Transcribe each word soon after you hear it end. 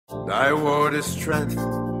Thy word is strength,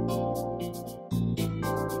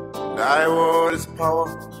 thy word is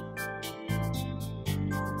power.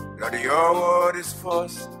 Lord, your word is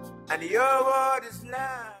force, and your word is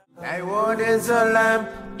love. Thy word is a lamp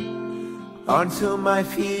unto my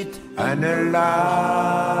feet, and a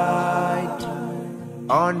light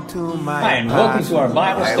unto my Hi, and welcome to our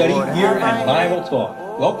Bible study here at Bible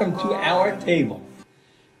Talk. Welcome to our table,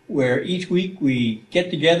 where each week we get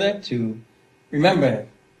together to remember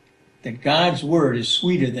that God's word is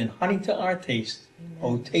sweeter than honey to our taste. Amen.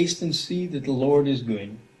 Oh, taste and see that the Lord is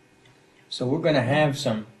good. So we're going to have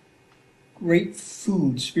some great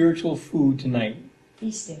food, spiritual food tonight.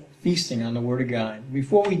 Feasting on the Word of God.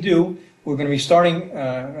 Before we do, we're going to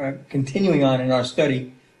be continuing on in our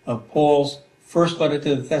study of Paul's first letter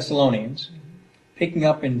to the Thessalonians, picking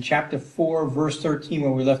up in chapter 4, verse 13, where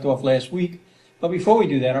we left off last week. But before we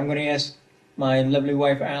do that, I'm going to ask my lovely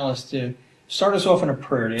wife, Alice, to start us off in a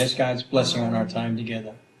prayer to ask God's blessing on our time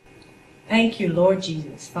together. Thank you, Lord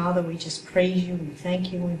Jesus. Father, we just praise you, we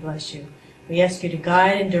thank you, we bless you. We ask you to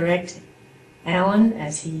guide and direct Alan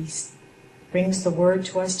as he brings the word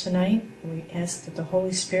to us tonight. We ask that the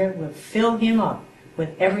Holy Spirit will fill him up with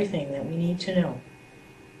everything that we need to know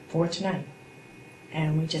for tonight.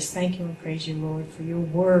 And we just thank you and praise you, Lord, for your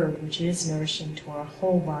word, which is nourishing to our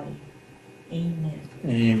whole body. Amen.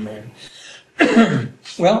 Amen.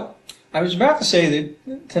 Well, I was about to say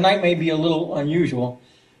that tonight may be a little unusual,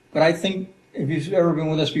 but I think if you've ever been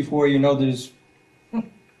with us before, you know there's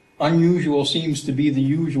unusual seems to be the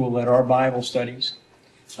usual at our Bible studies.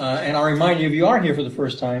 And I'll remind you, if you are here for the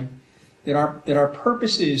first time, that our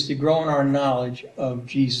purpose is to grow in our knowledge of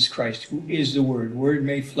Jesus Christ, who is the Word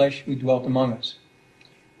made flesh, who dwelt among us.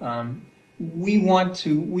 We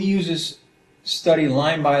use this study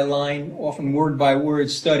line by line, often word by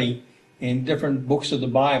word study in different books of the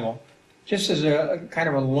Bible, just as a kind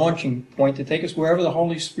of a launching point to take us wherever the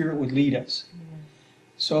Holy Spirit would lead us.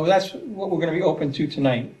 So that's what we're going to be open to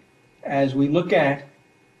tonight as we look at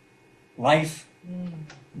life,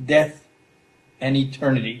 death, and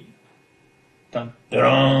eternity. Dun,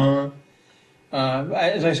 dun.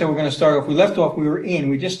 As I said, we're going to start off.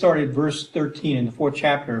 We just started verse 13 in the 4th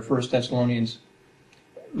chapter of 1 Thessalonians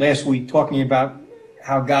last week, talking about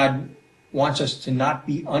how God wants us to not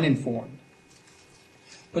be uninformed.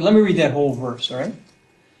 But let me read that whole verse, all right?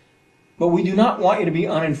 But we do not want you to be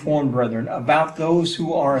uninformed, brethren, about those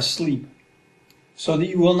who are asleep, so that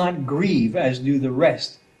you will not grieve as do the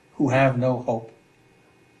rest who have no hope.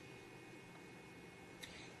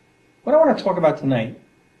 What I want to talk about tonight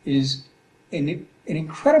is an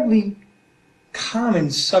incredibly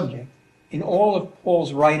common subject in all of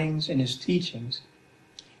Paul's writings and his teachings,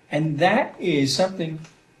 and that is something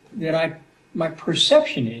that my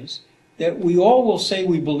perception is that we all will say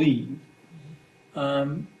we believe,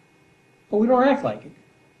 but we don't act like it.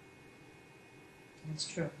 That's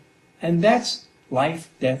true. And that's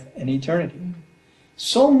life, death, and eternity.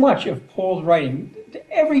 So much of Paul's writing,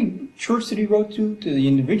 every church that he wrote to the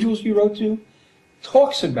individuals he wrote to,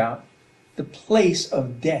 talks about the place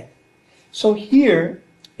of death. So here,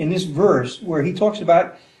 in this verse, where he talks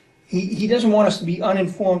about, he doesn't want us to be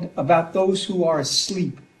uninformed about those who are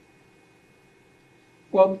asleep.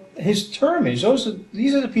 Well, his term is,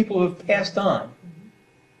 these are the people who have passed on.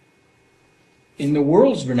 In the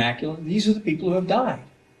world's vernacular, these are the people who have died.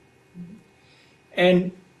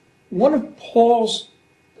 And one of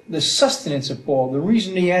the sustenance of Paul, the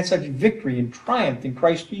reason he had such victory and triumph in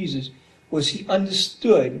Christ Jesus, was he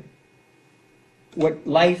understood what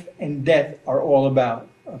life and death are all about.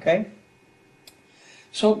 Okay?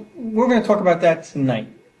 So we're going to talk about that tonight.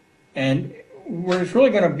 And what it's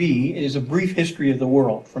really going to be is a brief history of the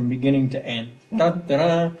world from beginning to end. Dun, dun,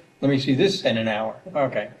 dun. Let me see this in an hour.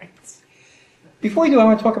 Okay. Before we do, I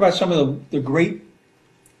want to talk about some of the great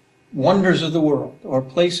wonders of the world, or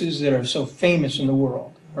places that are so famous in the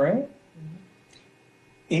world. All right?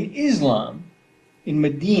 In Islam, in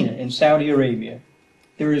Medina, in Saudi Arabia,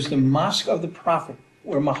 there is the Mosque of the Prophet,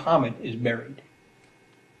 where Muhammad is buried.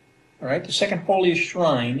 All right? The second holiest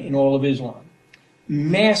shrine in all of Islam.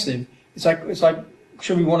 Massive. It's like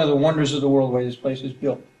should be one of the wonders of the world, the way this place is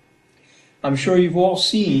built. I'm sure you've all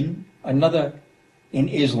seen another in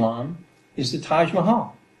Islam is the Taj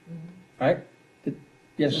Mahal, right?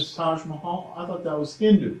 Yes. It's Taj Mahal? I thought that was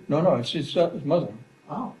Hindu. No, it's Muslim.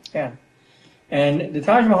 Oh. Yeah. And the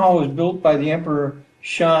Taj Mahal was built by the Emperor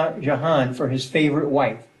Shah Jahan for his favorite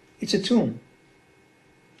wife. It's a tomb.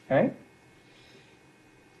 Okay?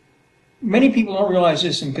 Many people don't realize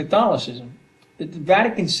this in Catholicism, that the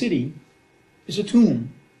Vatican City is a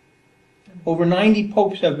tomb. Over 90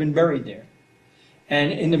 popes have been buried there.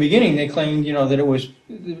 And in the beginning, they claimed, that it was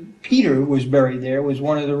Peter who was buried there. Was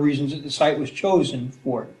one of the reasons that the site was chosen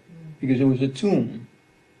for it, because it was a tomb.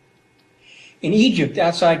 In Egypt,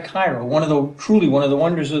 outside Cairo, truly one of the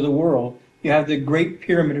wonders of the world, you have the Great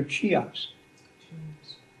Pyramid of Cheops.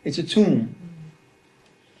 It's a tomb.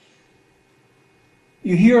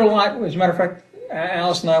 You hear a lot. As a matter of fact,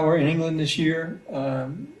 Alice and I were in England this year,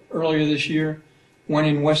 earlier this year, when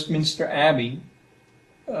in Westminster Abbey,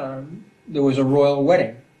 there was a royal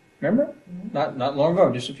wedding. Remember? Not long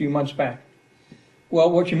ago, just a few months back. Well,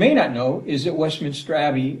 what you may not know is that Westminster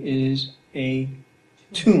Abbey is a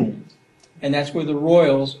tomb. And that's where the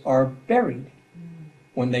royals are buried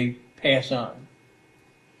when they pass on.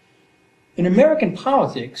 In American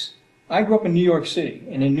politics, I grew up in New York City.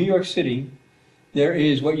 And in New York City, there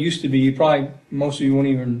is what used to be, most of you won't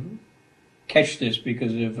even catch this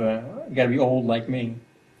because of, you got to be old like me.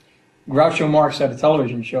 Groucho Marx had a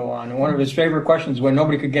television show on, and one of his favorite questions when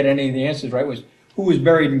nobody could get any of the answers right was, who was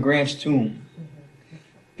buried in Grant's tomb?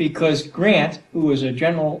 Because Grant, who was a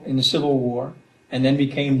general in the Civil War, and then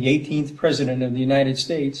became the 18th President of the United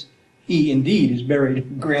States, he indeed is buried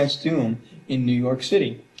in Grant's tomb in New York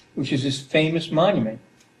City, which is this famous monument.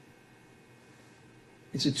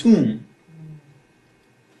 It's a tomb.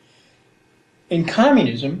 In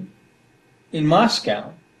communism, in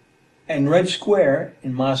Moscow, and Red Square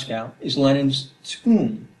in Moscow is Lenin's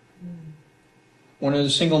tomb. One of the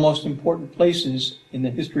single most important places in the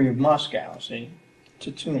history of Moscow, see? It's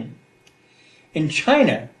a tomb. In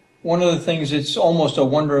China, one of the things that's almost a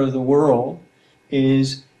wonder of the world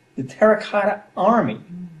is the Terracotta Army.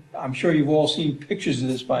 I'm sure you've all seen pictures of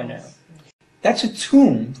this by now. That's a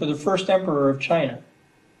tomb for the first emperor of China.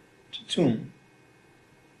 It's a tomb.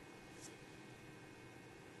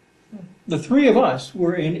 The three of us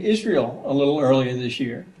were in Israel a little earlier this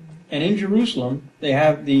year, and in Jerusalem they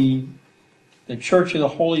have the Church of the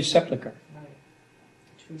Holy Sepulchre,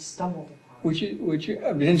 Which we stumbled upon. which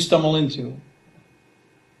I didn't stumble into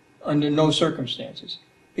under no circumstances.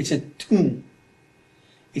 It's a tomb.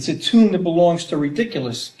 It's a tomb that belongs to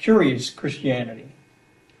ridiculous, curious Christianity.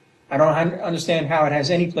 I don't understand how it has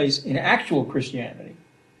any place in actual Christianity,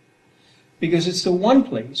 because it's the one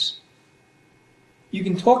place. You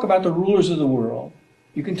can talk about the rulers of the world.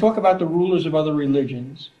 You can talk about the rulers of other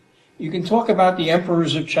religions. You can talk about the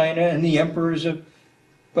emperors of China and the emperors of...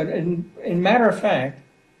 But in matter of fact,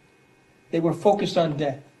 they were focused on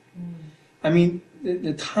death. I mean,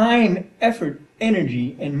 the time, effort,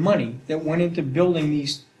 energy, and money that went into building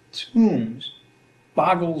these tombs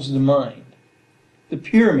boggles the mind. The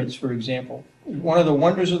pyramids, for example, one of the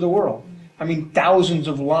wonders of the world. I mean, thousands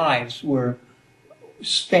of lives were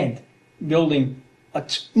spent building a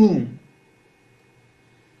tomb.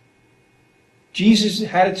 Jesus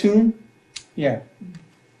had a tomb? Yeah.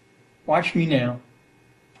 Watch me now,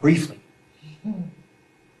 briefly.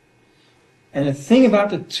 And the thing about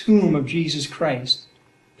the tomb of Jesus Christ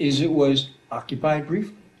is it was occupied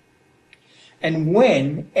briefly. And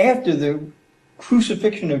when, after the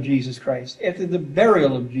crucifixion of Jesus Christ, after the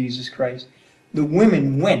burial of Jesus Christ, the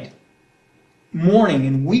women went, mourning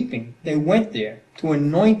and weeping, they went there to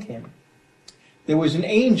anoint him. There was an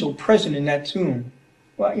angel present in that tomb.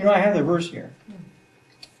 Well, I have the verse here.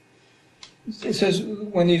 It says,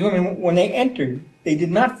 when these women, when they entered, they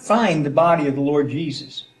did not find the body of the Lord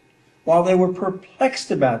Jesus. While they were perplexed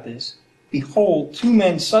about this, behold, two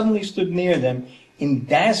men suddenly stood near them in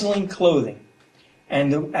dazzling clothing.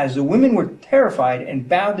 And as the women were terrified and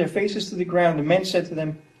bowed their faces to the ground, the men said to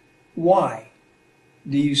them, why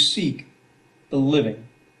do you seek the living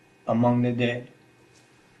among the dead?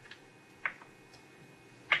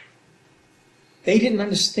 They didn't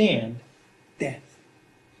understand death.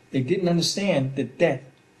 They didn't understand that death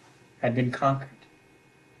had been conquered.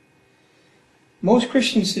 Most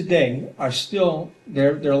Christians today are still,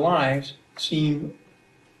 their lives seem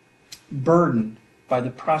burdened by the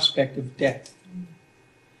prospect of death.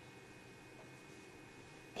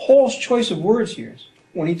 Paul's choice of words here,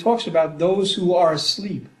 when he talks about those who are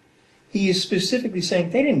asleep, he is specifically saying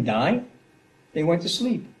they didn't die, they went to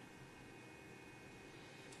sleep.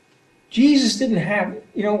 Jesus didn't have,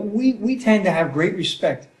 we tend to have great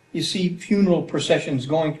respect. You see funeral processions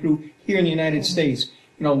going through here in the United States,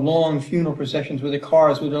 long funeral processions with the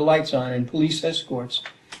cars with their lights on and police escorts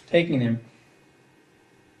taking them.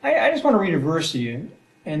 I just want to read a verse to you,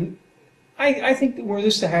 and I think that were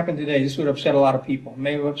this to happen today, this would upset a lot of people. It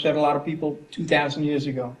may have upset a lot of people 2,000 years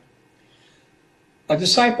ago.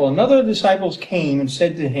 Another of the disciples came and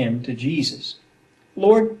said to him, to Jesus,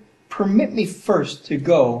 Lord, permit me first to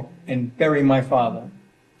go and bury my father.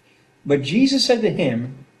 But Jesus said to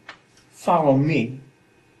him, follow me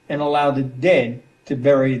and allow the dead to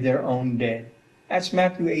bury their own dead. That's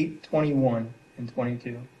Matthew 8:21 and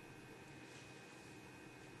 22.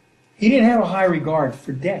 He didn't have a high regard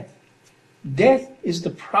for death. Death is the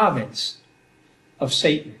province of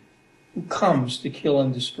Satan, who comes to kill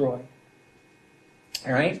and destroy.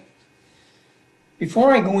 All right?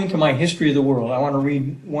 Before I go into my history of the world, I want to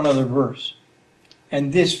read one other verse.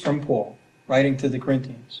 And this from Paul, writing to the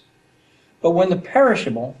Corinthians. But when the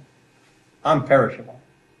perishable, I'm perishable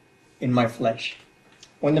in my flesh.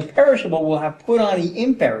 When the perishable will have put on the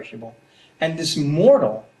imperishable, and this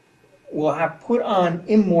mortal will have put on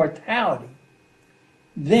immortality,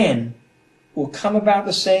 then will come about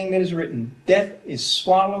the saying that is written, death is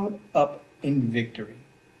swallowed up in victory.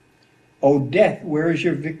 O death, where is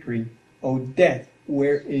your victory? O death,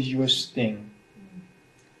 where is your sting?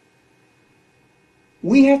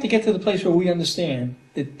 We have to get to the place where we understand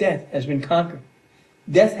that death has been conquered.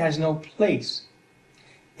 Death has no place.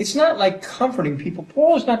 It's not like comforting people.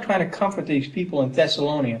 Paul is not trying to comfort these people in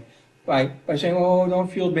Thessalonians by saying, oh,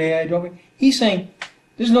 don't feel bad. He's saying,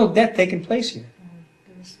 there's no death taking place here.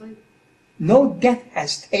 No death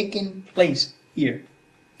has taken place here.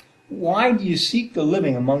 Why do you seek the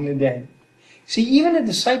living among the dead? See, even the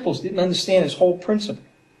disciples didn't understand this whole principle.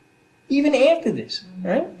 Even after this,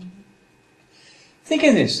 right? Think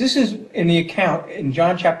of this. This is in the account in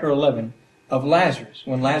John chapter 11 of Lazarus,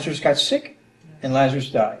 when Lazarus got sick and Lazarus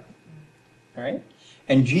died. All right?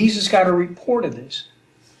 And Jesus got a report of this.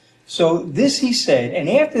 So this he said, and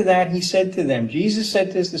after that he said to them, Jesus said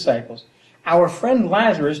to his disciples, our friend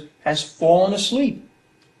Lazarus has fallen asleep,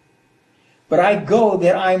 but I go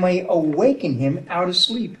that I may awaken him out of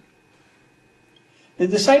sleep. The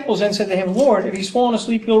disciples then said to him, Lord, if he's fallen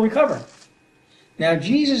asleep, he'll recover. Now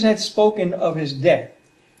Jesus had spoken of his death,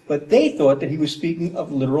 but they thought that he was speaking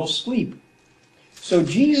of literal sleep. So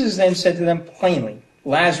Jesus then said to them plainly,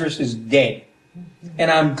 Lazarus is dead, and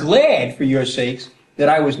I'm glad for your sakes that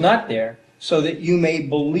I was not there, so that you may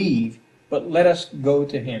believe, but let us go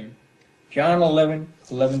to him. John 11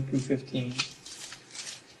 through 15.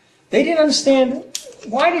 They didn't understand,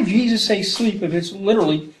 why did Jesus say sleep if it's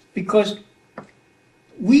literally, because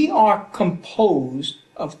we are composed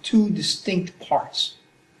of two distinct parts,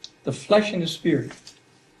 the flesh and the spirit.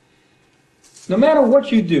 No matter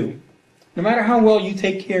what you do, no matter how well you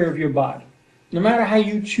take care of your body, no matter how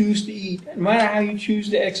you choose to eat, no matter how you choose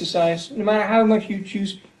to exercise, no matter how much you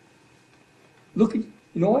choose, look at, you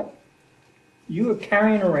know what? You are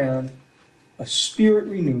carrying around a spirit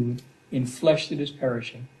renewed in flesh that is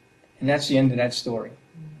perishing. And that's the end of that story.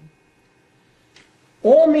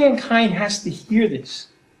 All mankind has to hear this.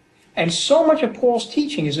 And so much of Paul's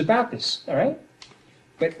teaching is about this, all right?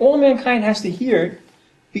 But all mankind has to hear it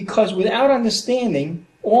because without understanding,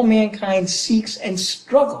 all mankind seeks and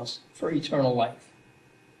struggles for eternal life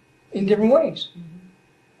in different ways.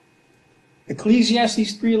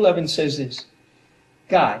 Ecclesiastes 3:11 says this,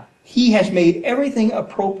 God, he has made everything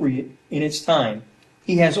appropriate in its time.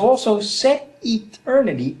 He has also set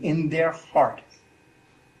eternity in their heart.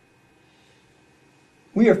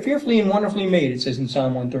 We are fearfully and wonderfully made, it says in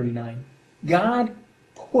Psalm 139. God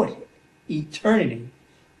put eternity,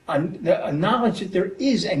 a knowledge that there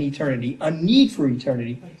is an eternity, a need for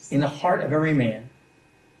eternity, in the heart of every man.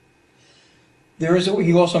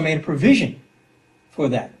 He also made a provision for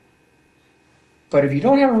that. But if you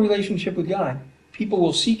don't have a relationship with God, people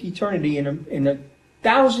will seek eternity in a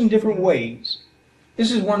 1,000 different ways.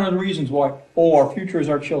 This is one of the reasons why, our future is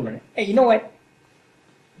our children. Hey, you know what?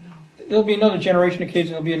 There'll be another generation of kids,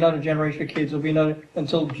 and there'll be another generation of kids, there'll be another,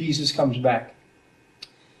 until Jesus comes back.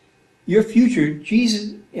 Your future,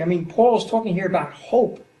 Paul is talking here about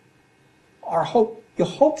hope. Our hope. You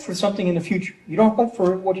hope for something in the future. You don't hope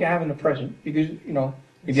for what you have in the present, because,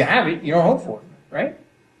 if you have it, you don't hope for it, right?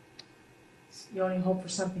 You only hope for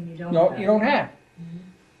something you don't have. You don't have.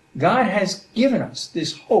 Mm-hmm. God has given us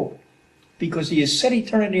this hope because he has set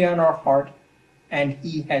eternity on our heart and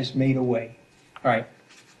he has made a way. All right.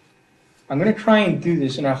 I'm going to try and do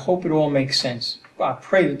this, and I hope it all makes sense. I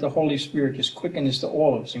pray that the Holy Spirit just quicken this to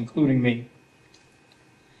all of us, including me.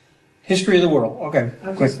 History of the world. Okay. I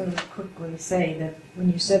was just going to quickly say that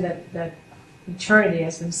when you said that eternity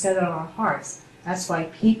has been set on our hearts, that's why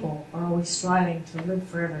people are always striving to live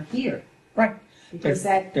forever here. Right. Because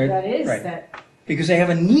that is right. that. Because they have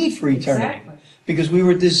a need for eternity. Exactly. Because we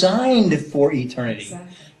were designed for eternity.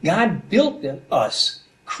 Exactly. God built us,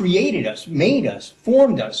 created us, made us,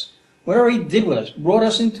 formed us, whatever he did with us, brought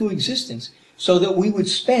us into existence so that we would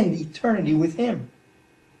spend eternity with him.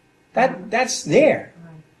 That's there.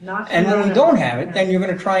 Right. And when we don't have it, then you're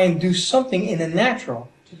going to try and do something in the natural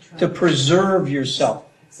to preserve yourself.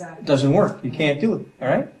 Exactly. It doesn't work. You can't do it. All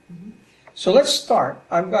right? Mm-hmm. So let's start.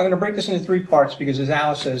 I'm going to break this into 3 parts because, as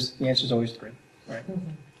Alice says, the answer is always 3. Right?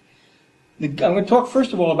 I'm going to talk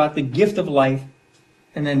first of all about the gift of life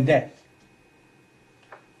and then death.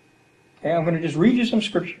 Okay, I'm going to just read you some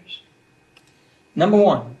scriptures. Number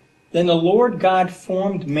 1, then the Lord God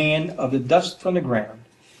formed man of the dust from the ground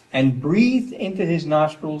and breathed into his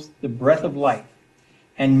nostrils the breath of life,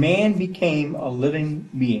 and man became a living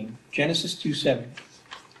being. Genesis 2:7.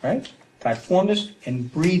 Right? God formed us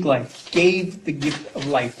and breathed life, gave the gift of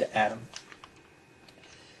life to Adam.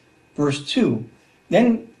 Verse 2,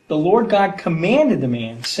 then the Lord God commanded the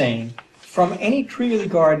man, saying, from any tree of the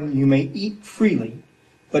garden you may eat freely,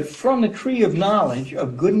 but from the tree of knowledge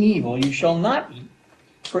of good and evil you shall not eat,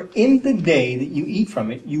 for in the day that you eat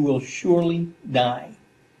from it you will surely die.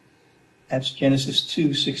 That's Genesis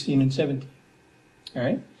 2:16 and 17. All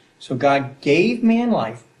right? So God gave man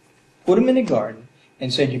life, put him in the garden,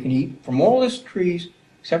 and said you can eat from all these trees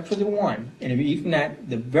except for the one. And if you eat from that,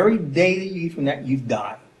 the very day that you eat from that, you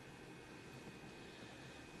die.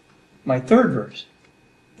 My 3rd verse.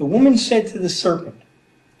 The woman said to the serpent,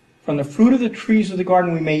 from the fruit of the trees of the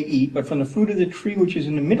garden we may eat, but from the fruit of the tree which is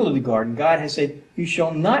in the middle of the garden, God has said, you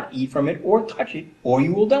shall not eat from it or touch it, or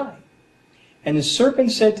you will die. And the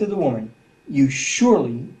serpent said to the woman, you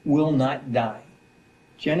surely will not die.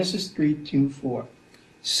 Genesis 3:2-4.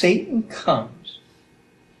 Satan comes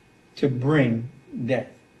to bring death.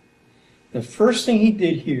 The first thing he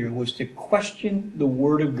did here was to question the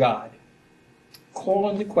Word of God. Call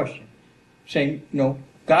into question. Saying,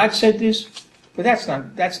 God said this, but that's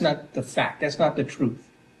not the fact. That's not the truth.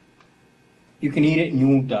 You can eat it and you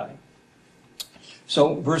won't die.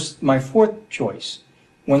 So, my 4th choice.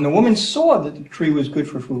 When the woman saw that the tree was good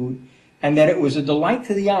for food, and that it was a delight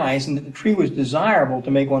to the eyes, and that the tree was desirable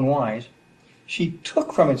to make one wise, she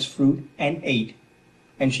took from its fruit and ate.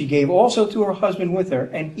 And she gave also to her husband with her,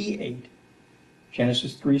 and he ate.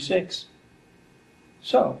 Genesis 3:6.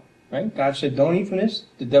 So, right? God said, don't eat from this.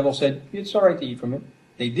 The devil said, it's all right to eat from it.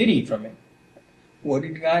 They did eat from it. What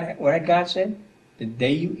had God said? The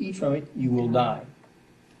day you eat from it, you will die.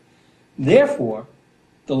 Therefore,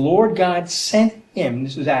 the Lord God sent him,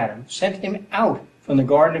 this is Adam, sent him out from the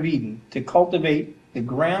Garden of Eden to cultivate the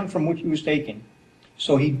ground from which he was taken.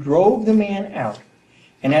 So he drove the man out.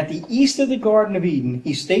 And at the east of the Garden of Eden,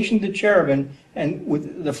 he stationed the cherubim and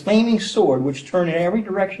with the flaming sword, which turned in every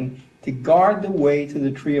direction, to guard the way to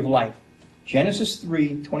the tree of life. Genesis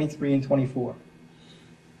 3:23 and 24.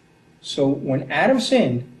 So when Adam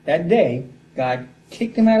sinned, that day, God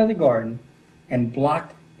kicked him out of the garden and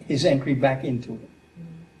blocked his entry back into it.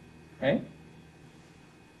 Right?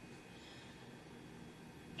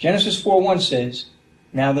 Genesis 4:1 says,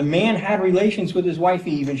 now the man had relations with his wife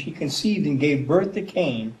Eve, and she conceived and gave birth to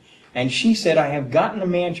Cain. And she said, I have gotten a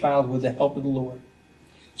man-child with the help of the Lord.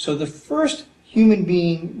 So the first human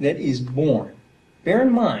being that is born, bear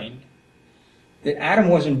in mind that Adam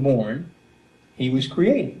wasn't born, he was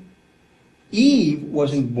created. Eve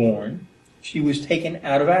wasn't born, she was taken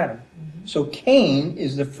out of Adam. So Cain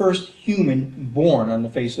is the first human born on the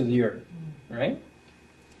face of the earth. Right?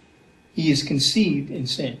 He is conceived in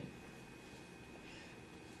sin.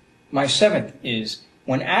 My 7th is,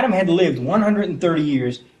 when Adam had lived 130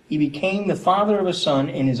 years, he became the father of a son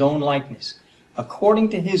in his own likeness, according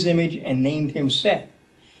to his image, and named him Seth.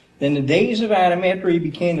 Then the days of Adam after he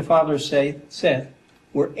became the father of Seth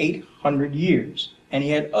were 800 years, and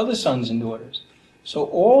he had other sons and daughters. So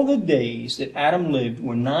all the days that Adam lived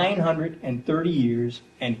were 930 years,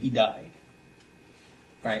 and he died.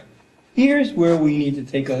 Right? Here's where we need to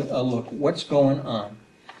take a look. What's going on?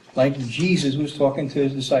 Like Jesus was talking to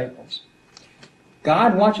his disciples.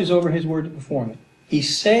 God watches over his word to perform it. He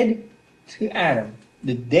said to Adam,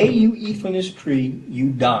 the day you eat from this tree, you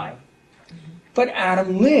die. But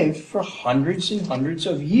Adam lived for hundreds and hundreds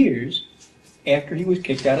of years after he was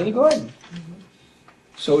kicked out of the garden.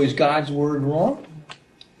 So is God's word wrong?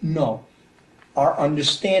 No. Our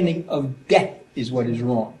understanding of death is what is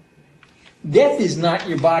wrong. Death is not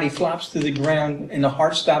your body flops to the ground and the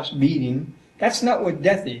heart stops beating. That's not what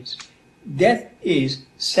death is. Death is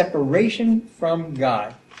separation from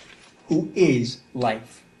God, who is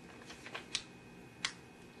life.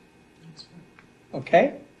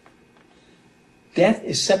 Okay? Death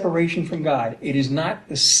is separation from God. It is not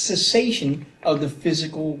the cessation of the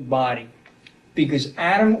physical body. Because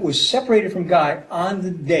Adam was separated from God on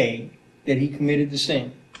the day that he committed the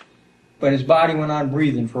sin. But his body went on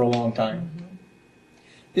breathing for a long time.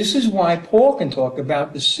 This is why Paul can talk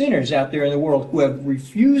about the sinners out there in the world who have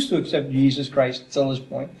refused to accept Jesus Christ until this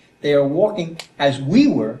point. They are walking as we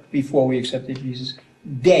were before we accepted Jesus,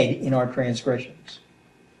 dead in our transgressions.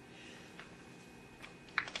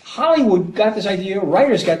 Hollywood got this idea,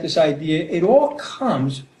 writers got this idea. It all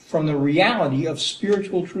comes from the reality of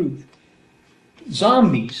spiritual truth.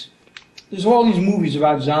 Zombies. There's all these movies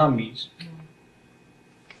about zombies.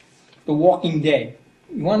 The Walking Dead.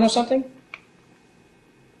 You want to know something?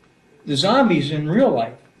 The zombies in real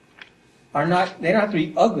life are not, they don't have to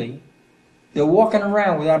be ugly. They're walking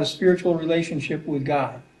around without a spiritual relationship with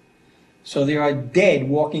God. So they are dead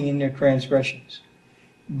walking in their transgressions.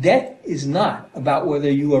 Death is not about whether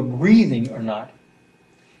you are breathing or not.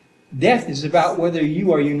 Death is about whether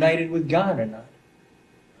you are united with God or not.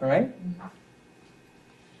 All right?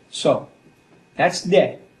 So, that's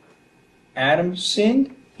death. Adam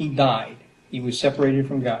sinned, he died. He was separated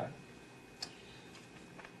from God.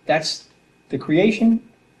 That's the creation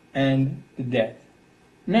and the death.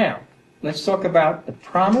 Now, let's talk about the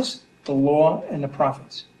promise, the law, and the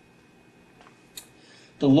prophets.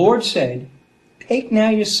 The Lord said, "Take now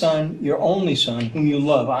your son, your only son, whom you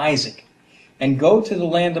love, Isaac, and go to the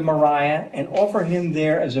land of Moriah and offer him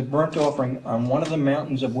there as a burnt offering on one of the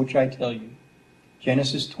mountains of which I tell you."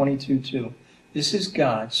 Genesis 22:2. This is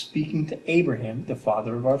God speaking to Abraham, the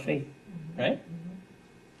father of our faith. Right?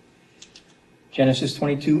 Genesis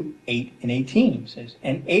 22:8-18 says,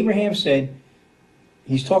 "And Abraham said,"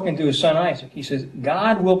 he's talking to his son Isaac, he says,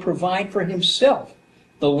 "God will provide for himself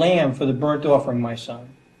the lamb for the burnt offering, my son."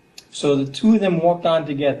 So the two of them walked on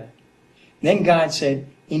together. Then God said,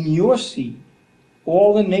 "In your seed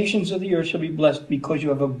all the nations of the earth shall be blessed because you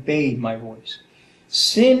have obeyed my voice."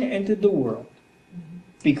 Sin entered the world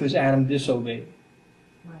because Adam disobeyed.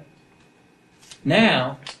 Right.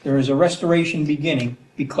 Now there is a restoration beginning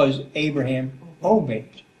because Abraham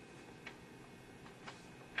obeyed.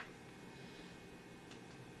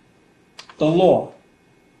 The law.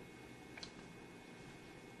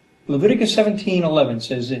 Leviticus 17:11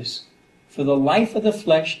 says this, "For the life of the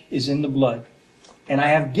flesh is in the blood, and I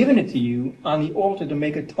have given it to you on the altar to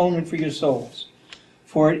make atonement for your souls.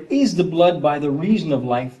 For it is the blood by the reason of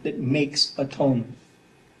life that makes atonement."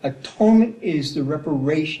 Atonement is the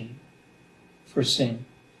reparation for sin,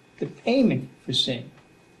 the payment for sin.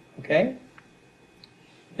 Okay?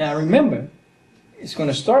 Now remember, it's going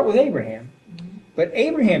to start with Abraham, but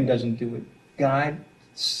Abraham doesn't do it. God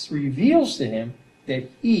reveals to him that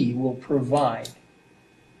he will provide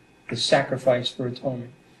the sacrifice for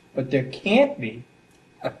atonement. But there can't be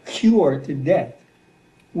a cure to death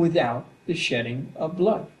without the shedding of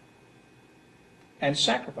blood and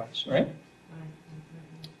sacrifice, right?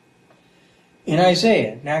 In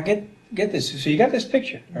Isaiah, now get this. So you got this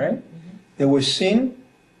picture, all right? There was sin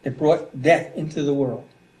that brought death into the world.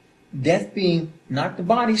 Death being not the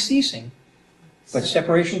body ceasing, but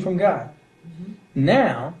separation from God.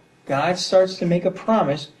 Now, God starts to make a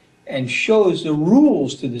promise and shows the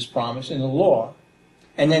rules to this promise in the law,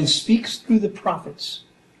 and then speaks through the prophets.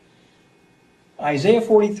 Isaiah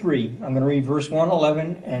 43, I'm going to read verse 1,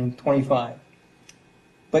 11, and 25.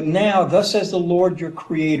 "But now, thus says the Lord your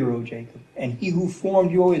Creator, O Jacob, and he who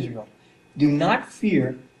formed you, O Israel, do not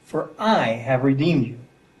fear, for I have redeemed you.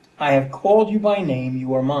 I have called you by name,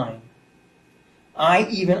 you are mine. I,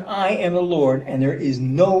 even I, am the Lord, and there is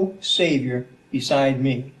no Savior beside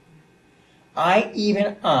me. I,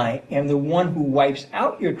 even I, am the one who wipes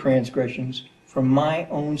out your transgressions for my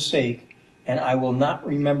own sake, and I will not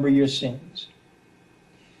remember your sins."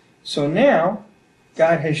 So now,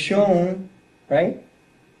 God has shown, right,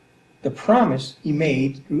 the promise he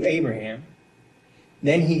made through Abraham.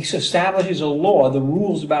 Then he establishes a law, the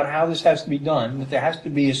rules about how this has to be done, that there has to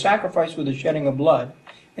be a sacrifice with the shedding of blood.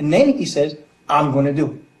 And then he says, "I'm going to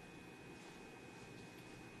do it."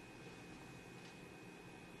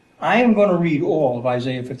 I am going to read all of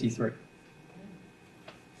Isaiah 53.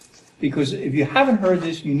 Because if you haven't heard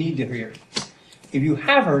this, you need to hear it. If you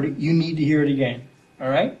have heard it, you need to hear it again. All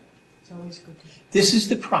right? It's always good to hear. This is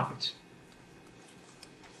the prophets.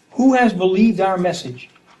 "Who has believed our message,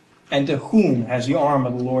 and to whom has the arm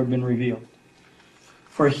of the Lord been revealed?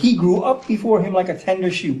 For he grew up before him like a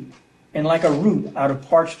tender shoot, and like a root out of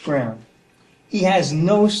parched ground. He has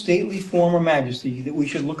no stately form or majesty that we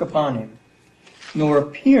should look upon him, nor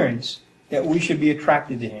appearance that we should be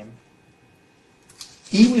attracted to him.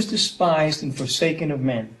 He was despised and forsaken of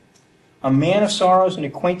men, a man of sorrows and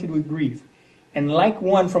acquainted with grief, and like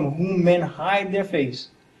one from whom men hide their face.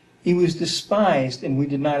 He was despised, and we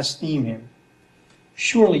did not esteem him.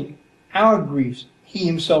 Surely our griefs he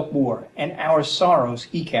himself bore, and our sorrows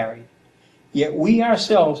he carried. Yet we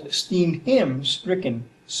ourselves esteemed him stricken,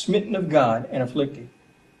 smitten of God, and afflicted.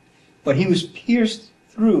 But he was pierced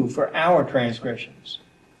through for our transgressions.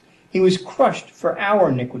 He was crushed for our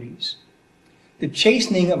iniquities. The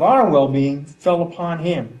chastening of our well-being fell upon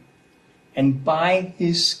him, and by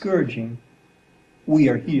his scourging we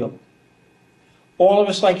are healed. All of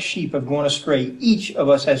us like sheep have gone astray. Each of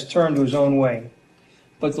us has turned to his own way.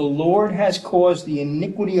 But the Lord has caused the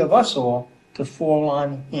iniquity of us all to fall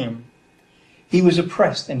on him. He was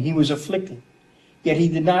oppressed and he was afflicted, yet he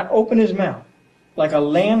did not open his mouth. Like a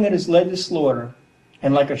lamb that is led to slaughter,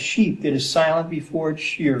 and like a sheep that is silent before its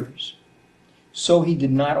shearers, so he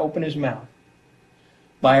did not open his mouth.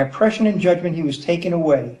 By oppression and judgment he was taken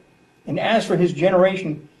away. And as for his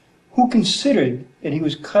generation, who considered that he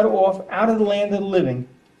was cut off out of the land of the living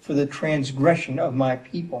for the transgression of my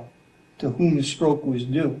people, to whom the stroke was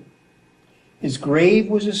due? His grave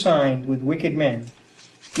was assigned with wicked men,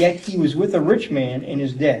 yet he was with a rich man in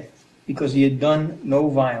his death, because he had done no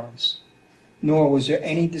violence, nor was there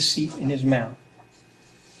any deceit in his mouth.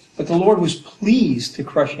 But the Lord was pleased to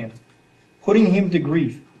crush him, putting him to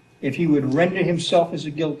grief, if he would render himself as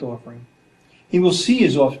a guilt offering. He will see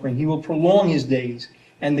his offspring, he will prolong his days,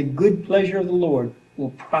 and the good pleasure of the Lord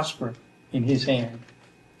will prosper in his hand.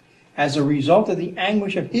 As a result of the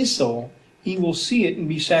anguish of his soul, he will see it and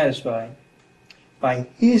be satisfied. By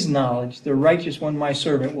his knowledge, the righteous one, my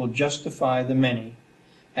servant, will justify the many,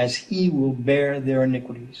 as he will bear their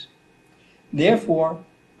iniquities. Therefore,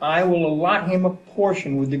 I will allot him a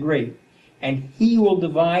portion with the great, and he will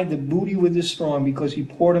divide the booty with the strong, because he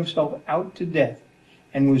poured himself out to death,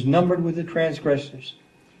 and was numbered with the transgressors.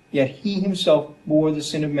 Yet he himself bore the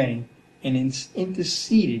sin of many, and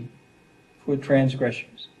interceded for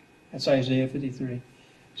transgressions. That's Isaiah 53.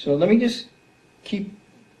 So let me just keep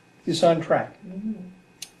this on track.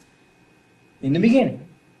 In the beginning,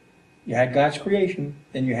 you had God's creation,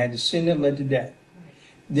 then you had the sin that led to death.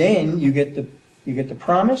 Then you get the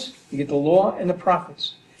promise, you get the law and the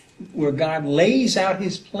prophets, where God lays out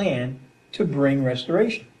his plan to bring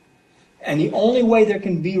restoration. And the only way there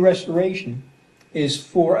can be restoration is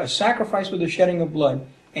for a sacrifice with the shedding of blood,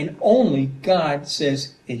 and only God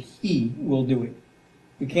says that he will do it.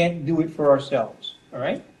 We can't do it for ourselves. All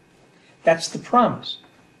right? That's the promise.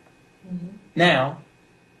 Now,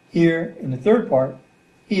 here in the third part,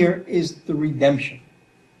 here is the redemption.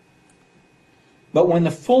 But when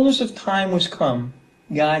the fullness of time was come,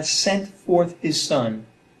 God sent forth his Son,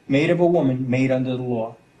 made of a woman, made under the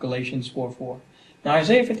law. Galatians 4:4. Now,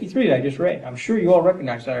 Isaiah 53 that I just read, I'm sure you all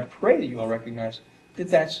recognize that. I pray that you all recognize that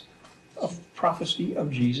that's a prophecy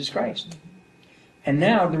of Jesus Christ. And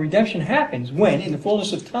now the redemption happens when, in the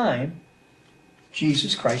fullness of time,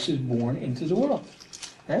 Jesus Christ is born into the world.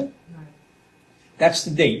 Right? That's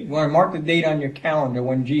the date. You want to mark the date on your calendar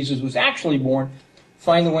when Jesus was actually born.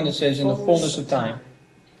 Find the one that says in the fullness of time.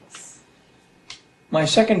 My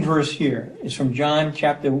second verse here is from John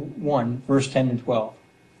chapter 1, verse 10 and 12.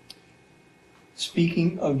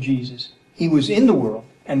 Speaking of Jesus, he was in the world,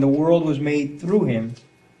 and the world was made through him,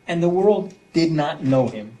 and the world did not know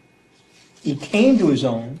him. He came to his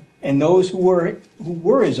own, and those who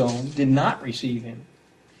were his own did not receive him.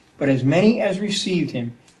 But as many as received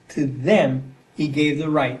him, to them he gave the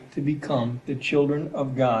right to become the children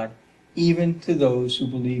of God, even to those who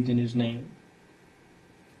believed in his name.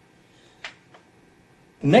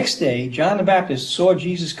 The next day, John the Baptist saw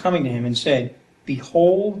Jesus coming to him and said,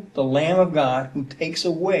 "Behold, the Lamb of God who takes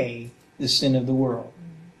away the sin of the world."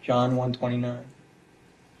 John 1:29.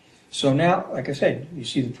 So now, like I said, you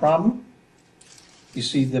see the problem, you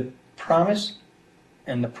see the promise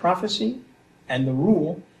and the prophecy and the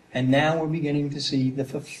rule, and now we're beginning to see the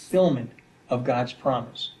fulfillment of God's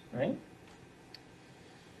promise, right?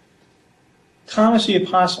 Thomas the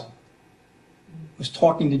Apostle was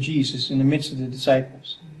talking to Jesus in the midst of the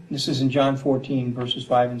disciples. This is in John 14, verses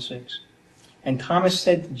 5 and 6. And Thomas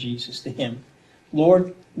said to Jesus, to him,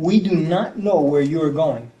 "Lord, we do not know where you are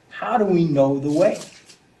going. How do we know the way?"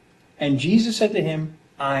 And Jesus said to him,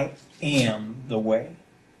 "I am the way,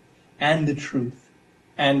 and the truth,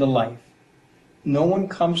 and the life. No one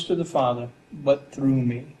comes to the Father but through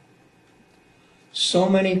me." So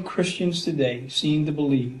many Christians today seem to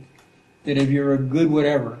believe that if you're a good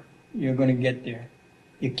whatever, you're going to get there.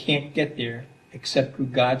 You can't get there except through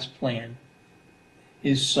God's plan,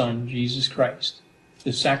 his Son, Jesus Christ,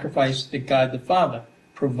 the sacrifice that God the Father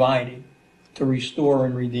provided to restore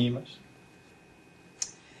and redeem us.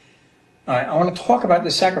 All right, I want to talk about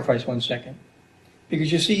the sacrifice 1 second.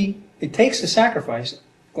 Because you see, it takes the sacrifice,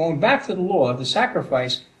 going back to the law, the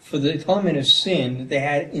sacrifice for the atonement of sin that they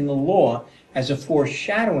had in the law as a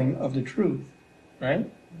foreshadowing of the truth, right,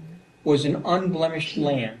 was an unblemished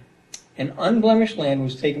lamb. An unblemished lamb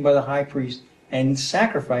was taken by the high priest and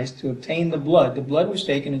sacrificed to obtain the blood. The blood was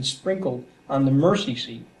taken and sprinkled on the mercy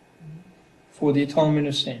seat for the atonement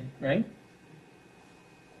of sin, right?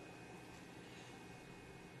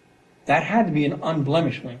 That had to be an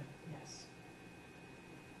unblemished lamb. Yes.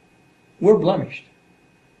 We're blemished.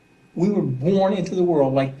 We were born into the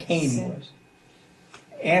world like Cain Sin. was,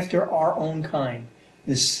 after our own kind.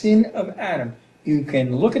 The sin of Adam. You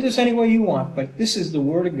can look at this any way you want, but this is the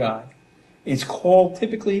Word of God. It's called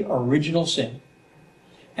typically original sin.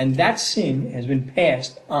 And that sin has been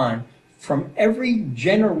passed on from every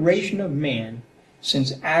generation of man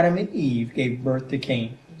since Adam and Eve gave birth to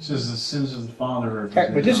Cain. It says the sins of the father.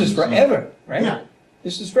 But this is forever, right? Yeah.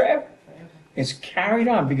 This is forever. It's carried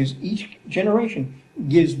on because each generation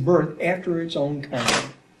gives birth after its own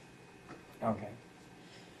kind. Okay.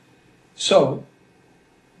 So,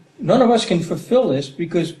 none of us can fulfill this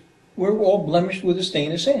because we're all blemished with a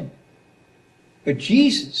stain of sin. But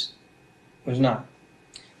Jesus was not.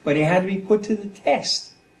 But he had to be put to the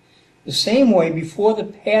test. The same way before the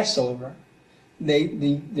Passover,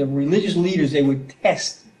 the religious leaders, they would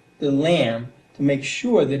test the lamb to make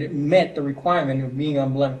sure that it met the requirement of being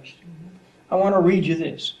unblemished. I want to read you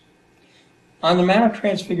this. On the Mount of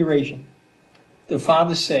Transfiguration, the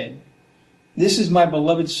Father said, "This is my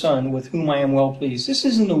beloved Son, with whom I am well pleased." This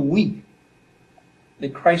is in the week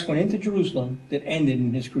that Christ went into Jerusalem that ended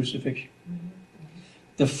in his crucifixion.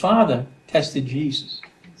 The Father tested Jesus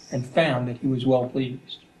and found that he was well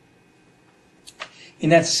pleased. In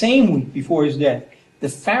that same week before his death, the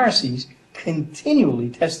Pharisees continually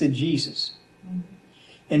tested Jesus.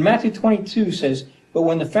 In Matthew 22 says, "But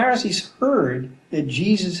when the Pharisees heard that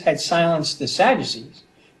Jesus had silenced the Sadducees,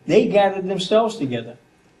 they gathered themselves together.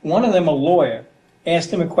 One of them, a lawyer,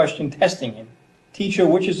 asked him a question, testing him. 'Teacher,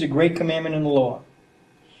 which is the great commandment in the law?'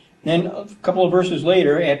 Then a couple of verses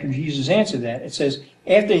later, after Jesus answered that, it says,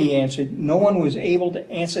 "After he answered, no one was able to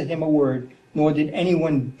answer him a word, nor did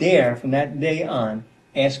anyone dare from that day on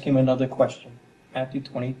ask him another question." Matthew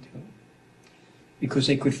 22. Because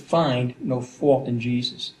they could find no fault in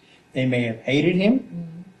Jesus. They may have hated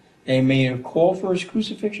him, they may have called for his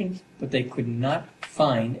crucifixion, but they could not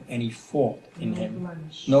find any fault in him.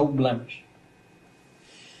 No blemish.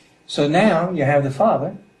 So now you have the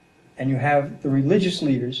Father, and you have the religious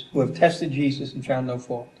leaders who have tested Jesus and found no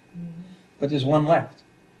fault. But there's one left,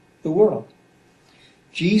 the world.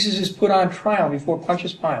 Jesus is put on trial before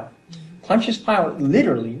Pontius Pilate. Pontius Pilate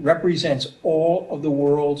literally represents all of the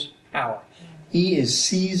world's power. He is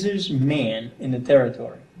Caesar's man in the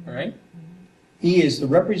territory, all right? He is the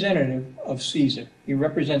representative of Caesar. He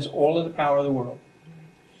represents all of the power of the world.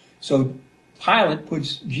 So Pilate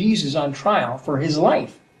puts Jesus on trial for his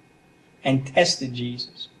life and tested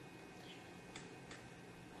Jesus.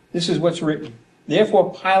 This is what's written.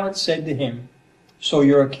 "Therefore Pilate said to him, 'So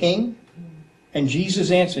you're a king?' And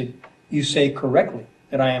Jesus answered, 'You say correctly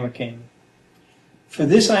that I am a king. For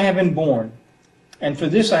this I have been born, and for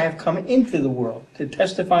this I have come into the world, to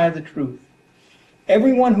testify of the truth.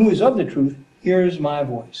 Everyone who is of the truth hears my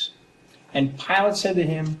voice.' And Pilate said to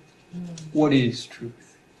him, 'What is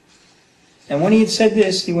truth?' And when he had said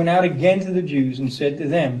this, he went out again to the Jews and said to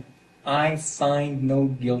them, 'I find no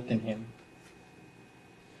guilt in him.'"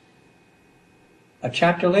 A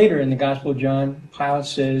chapter later in the Gospel of John, Pilate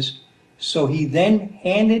says, "So he then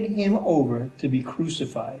handed him over to be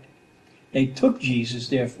crucified. They took Jesus,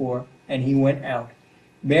 therefore, and he went out,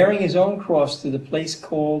 bearing his own cross to the place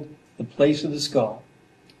called the place of the skull,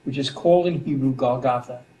 which is called in Hebrew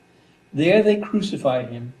Golgotha. There they crucified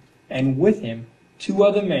him, and with him 2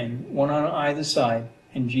 other men, one on either side,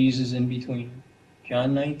 and Jesus in between."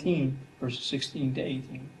 John 19, verses 16 to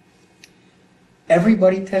 18.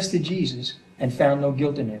 Everybody tested Jesus and found no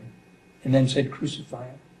guilt in him, and then said, "Crucify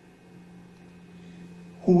him."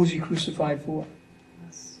 Who was he crucified for?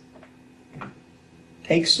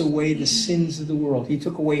 Takes away the sins of the world. He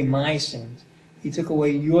took away my sins. He took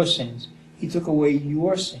away your sins. He took away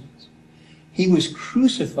your sins. He was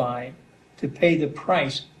crucified to pay the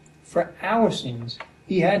price for our sins.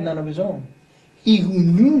 He had none of his own. He who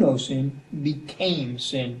knew no sin became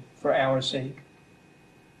sin for our sake.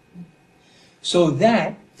 So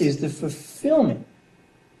that is the fulfillment,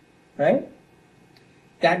 right?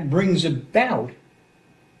 That brings about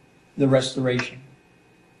the restoration,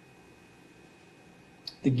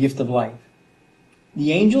 the gift of life.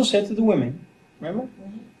 The angel said to the women, remember?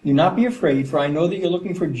 "Do not be afraid, for I know that you're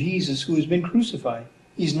looking for Jesus who has been crucified.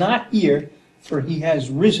 He's not here, for he has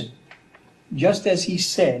risen. Just as he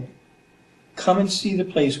said, come and see the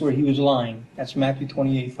place where he was lying." That's Matthew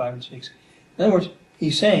 28, 5 and 6. In other words,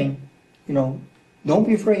 he's saying, don't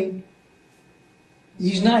be afraid.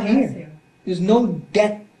 He's not here. There's no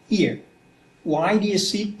death here. Why do you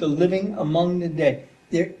seek the living among the dead?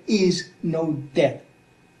 There is no death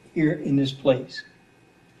here in this place.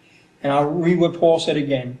 And I'll read what Paul said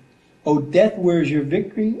again. O death, where is your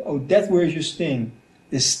victory? O death, where is your sting?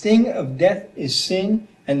 The sting of death is sin,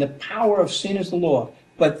 and the power of sin is the law.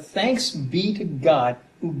 But thanks be to God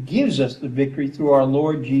who gives us the victory through our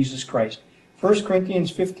Lord Jesus Christ. 1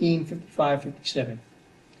 Corinthians 15, 55, 57.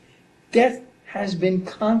 Death has been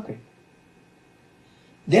conquered.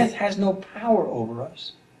 Death has no power over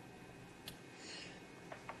us.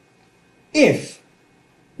 If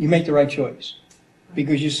you make the right choice.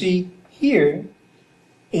 Because you see, here,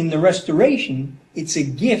 in the restoration, it's a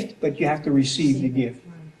gift, but you have to receive the gift.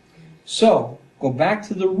 So, go back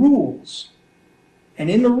to the rules. And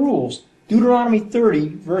in the rules, Deuteronomy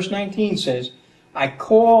 30, verse 19 says, I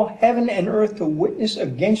call heaven and earth to witness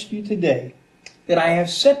against you today that I have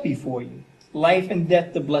set before you life and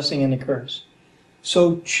death, the blessing and the curse.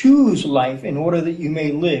 So choose life in order that you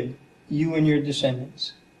may live, you and your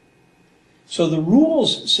descendants. So the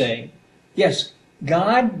rules say, yes,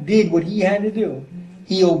 God did what he had to do.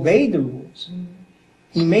 He obeyed the rules.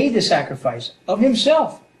 He made the sacrifice of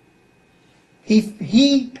himself.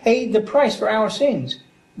 He paid the price for our sins.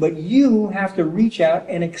 But you have to reach out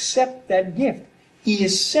and accept that gift. He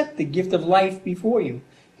has set the gift of life before you.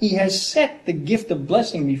 He has set the gift of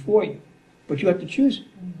blessing before you. But you have to choose it.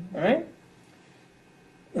 All right?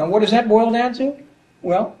 Now, what does that boil down to?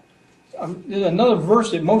 Well, there's another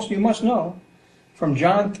verse that most of you must know from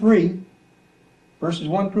John 3, verses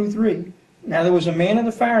 1 through 3. Now, there was a man of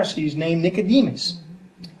the Pharisees named Nicodemus,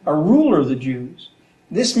 a ruler of the Jews.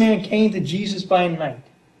 This man came to Jesus by night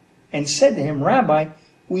and said to him, Rabbi,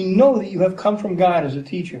 we know that you have come from God as a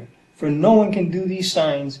teacher, for no one can do these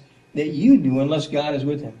signs that you do unless God is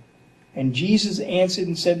with him. And Jesus answered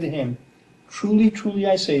and said to him, Truly, truly,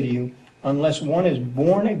 I say to you, unless one is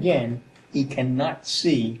born again, he cannot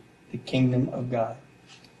see the kingdom of God.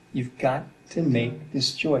 You've got to make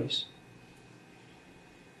this choice.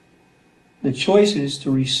 The choice is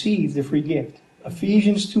to receive the free gift.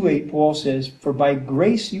 Ephesians 2:8, Paul says, For by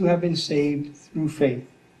grace you have been saved through faith,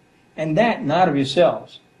 and that not of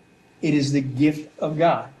yourselves. It is the gift of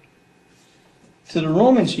God. To the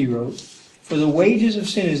Romans he wrote, For the wages of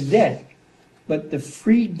sin is death, but the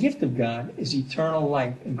free gift of God is eternal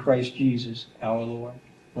life in Christ Jesus our Lord.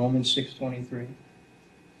 Romans 6:23.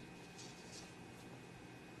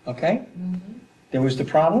 Okay? There was the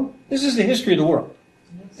problem. This is the history of the world.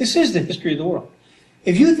 This is the history of the world.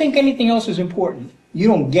 If you think anything else is important, you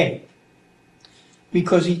don't get it.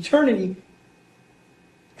 Because eternity,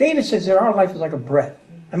 David says that our life is like a breath.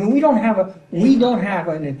 I mean, we don't have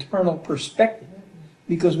an eternal perspective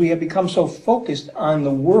because we have become so focused on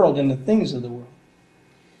the world and the things of the world.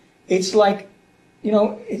 It's like,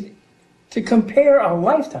 to compare a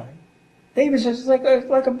lifetime, David says it's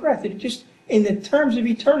like a breath. It just, in the terms of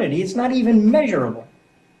eternity, it's not even measurable.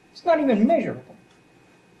 It's not even measurable.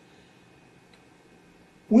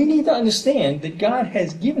 We need to understand that God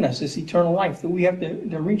has given us this eternal life, that we have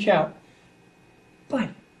to reach out. But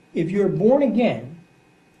if you're born again,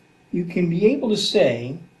 you can be able to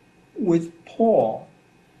say with Paul,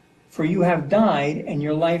 For you have died and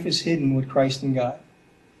your life is hidden with Christ in God.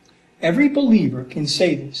 Every believer can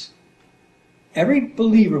say this. Every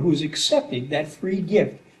believer who has accepted that free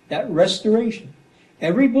gift, that restoration,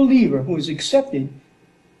 every believer who has accepted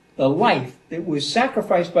the life that was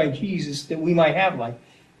sacrificed by Jesus that we might have life,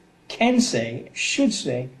 can say, should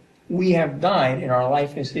say, we have died and our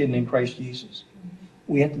life is hidden in Christ Jesus.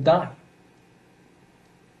 We have to die.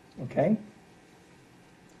 Okay?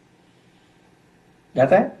 Got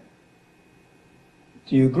that?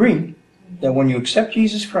 Do you agree that when you accept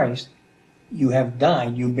Jesus Christ, you have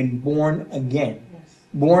died, you've been born again,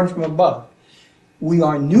 born from above? We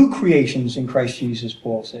are new creations in Christ Jesus,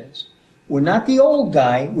 Paul says. We're not the old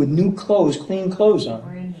guy with new clothes, clean clothes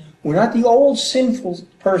on. We're not the old sinful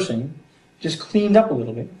person, just cleaned up a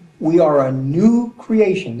little bit. We are a new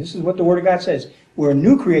creation. This is what the Word of God says. We're a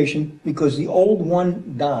new creation because the old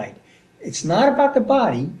one died. It's not about the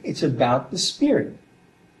body, it's about the spirit.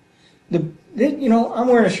 I'm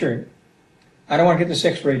wearing a shirt. I don't want to get this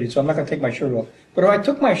X-rated, so I'm not going to take my shirt off. But if I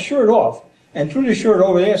took my shirt off and threw the shirt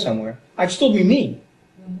over there somewhere, I'd still be me.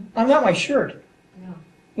 I'm not my shirt. No.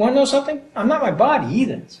 Want to know something? I'm not my body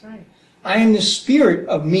either. That's right. I am the spirit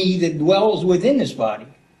of me that dwells within this body.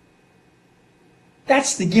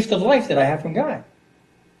 That's the gift of life that I have from God.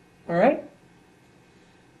 All right?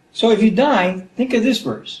 So if you die, think of this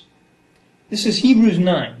verse. This is Hebrews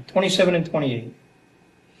 9, 27 and 28.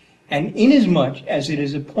 And inasmuch as it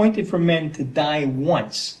is appointed for men to die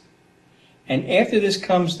once, and after this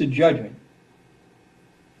comes the judgment,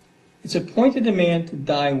 it's appointed a man to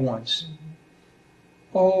die once.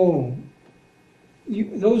 Oh,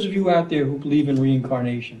 those of you out there who believe in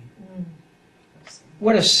reincarnation,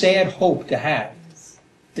 What a sad hope to have,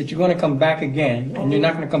 that you're going to come back again, and you're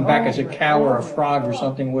not going to come back as a cow or a frog or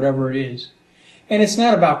something, whatever it is. And it's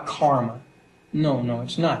not about karma. No,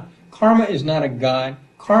 it's not. Karma is not a God.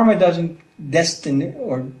 Karma doesn't destine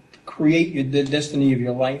or create the destiny of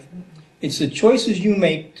your life. It's the choices you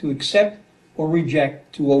make to accept or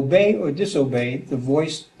reject, to obey or disobey the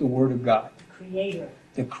voice, the Word of God.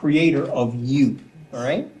 The Creator of you. All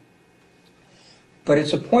right? But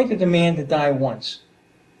it's appointed to man to die once,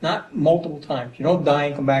 not multiple times. You don't die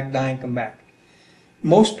and come back, die and come back.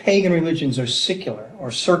 Most pagan religions are secular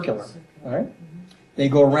or circular. All right? They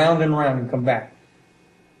go round and round and come back.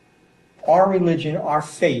 Our religion, our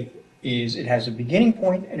faith, it has a beginning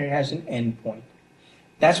point and it has an end point.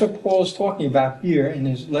 That's what Paul is talking about here in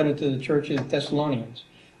his letter to the church of the Thessalonians,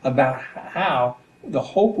 about how the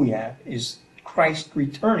hope we have is Christ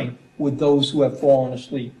returning with those who have fallen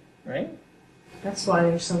asleep, right? That's why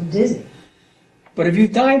they're so dizzy. But if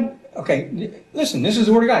you've died, okay, listen, this is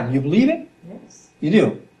the Word of God. Do you believe it? Yes. You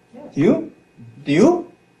do? Yes. Do you? Do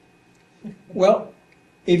you? Well,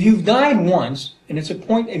 if you've died once, and if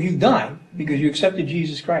you've died because you accepted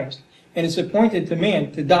Jesus Christ, and it's appointed to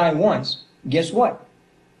man to die once, guess what?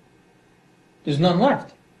 There's none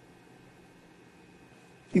left.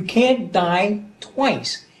 You can't die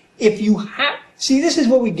twice. If you have, see, this is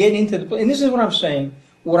what we get into, and this is what I'm saying,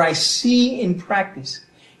 what I see in practice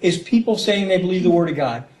is people saying they believe the Word of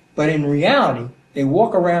God, but in reality, they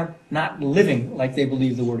walk around not living like they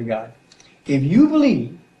believe the Word of God. If you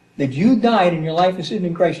believe that you died and your life is hidden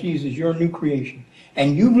in Christ Jesus, you're a new creation,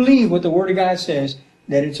 and you believe what the Word of God says,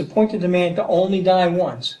 that it's appointed to man to only die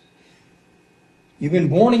once, you've been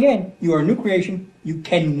born again, you are a new creation, you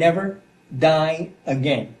can never die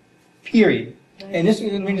again. Period. And this,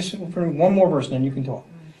 let me just for one more verse and then you can talk.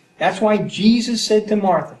 That's why Jesus said to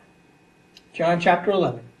Martha, John chapter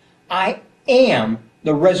 11, I am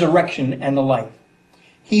the resurrection and the life.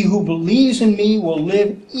 He who believes in me will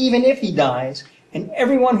live even if he dies, and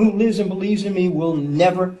everyone who lives and believes in me will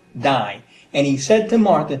never die. And he said to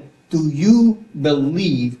Martha, do you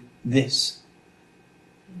believe this?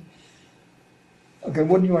 Okay,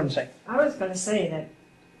 what do you want to say? I was going to say that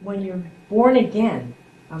when you're born again,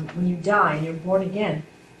 when you die and you're born again,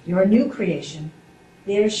 you're a new creation.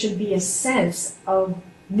 There should be a sense of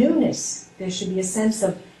newness. There should be a sense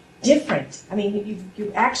of different. I mean,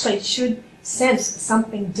 you actually should sense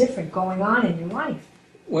something different going on in your life.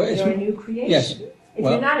 Well, you're a new creation. Yes.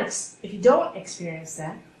 If you don't experience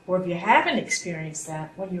that, or if you haven't experienced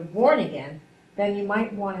that when you're born again, then you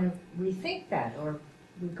might want to rethink that, or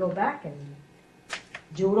we go back and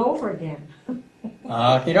do it over again.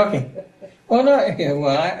 Okay. Well, no.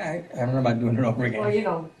 I don't know about doing it over again.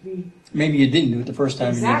 Well, maybe you didn't do it the first time.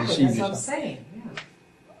 Exactly. You That's deceived what I'm yourself. saying. Yeah.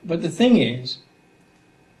 But the thing is,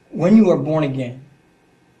 when you are born again,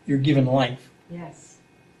 you're given life. Yes.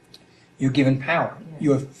 You're given power. Yes.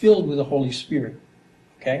 You are filled with the Holy Spirit.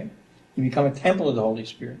 Okay? You become a temple of the Holy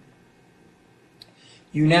Spirit.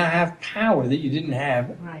 You now have power that you didn't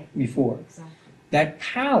have before. Exactly. That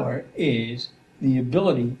power is the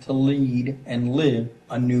ability to lead and live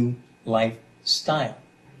a new lifestyle.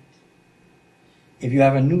 If you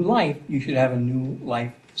have a new life, you should have a new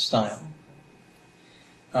lifestyle.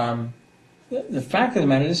 The fact of the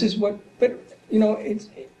matter, this is what, but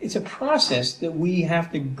it's a process that we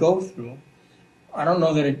have to go through. I don't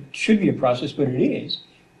know that it should be a process, but it is.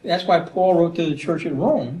 That's why Paul wrote to the church at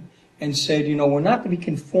Rome and said, we're not to be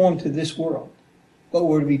conformed to this world, but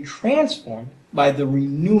we're to be transformed by the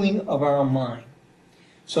renewing of our mind.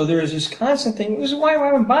 So there is this constant thing. This is why we're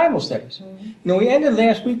having Bible studies. Mm-hmm. We ended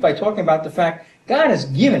last week by talking about the fact God has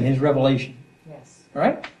given his revelation. Yes. All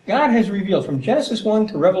right? God has revealed from Genesis 1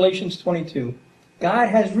 to Revelations 22. God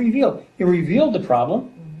has revealed. He revealed the problem.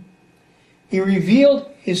 Mm-hmm. He revealed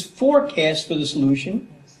his forecast for the solution.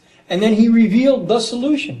 Yes. And then he revealed the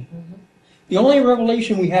solution. Mm-hmm. The only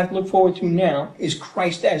revelation we have to look forward to now is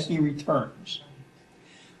Christ as he returns.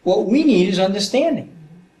 What we need is understanding.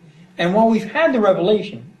 And while we've had the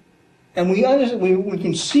revelation, and we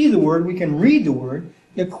can see the Word, we can read the Word,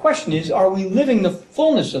 the question is, are we living the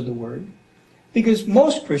fullness of the Word? Because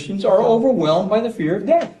most Christians are overwhelmed by the fear of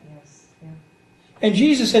death. Yes. Yeah. And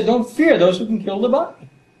Jesus said, don't fear those who can kill the body.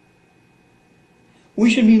 We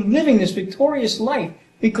should be living this victorious life,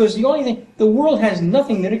 because the only thing, the world has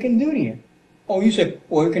nothing that it can do to you. Oh, you said,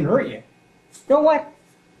 well, it can hurt you. You know what?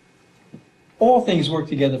 All things work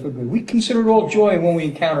together for good. We consider it all joy when we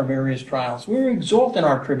encounter various trials. We exult in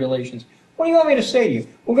our tribulations. What do you want me to say to you?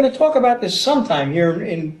 We're going to talk about this sometime here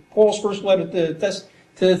in Paul's first letter to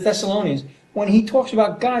the Thessalonians. when he talks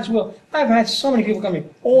about God's will. I've had so many people come to me,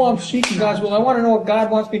 oh, I'm seeking God's will. I want to know what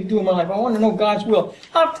God wants me to do in my life. I want to know God's will.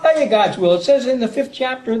 I'll tell you God's will. It says in the 5th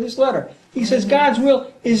chapter of this letter. He says God's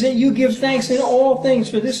will is that you give thanks in all things,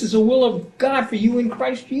 for this is the will of God for you in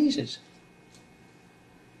Christ Jesus.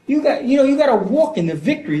 You got to walk in the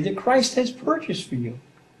victory that Christ has purchased for you.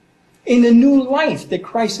 In the new life that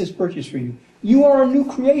Christ has purchased for you. You are a new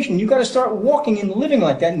creation. You got to start walking and living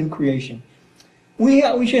like that new creation. We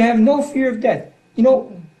should have no fear of death. You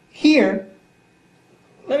know, here,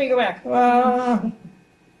 let me go back. Let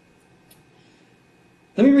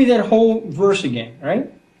me read that whole verse again,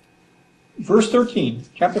 right? Verse 13,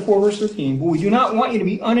 chapter 4, verse 13. But we do not want you to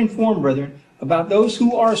be uninformed, brethren, about those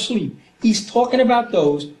who are asleep. He's talking about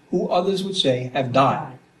those who others would say have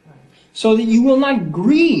died. So that you will not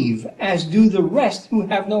grieve as do the rest who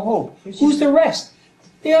have no hope. Who's the rest?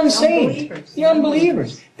 The unsaved. The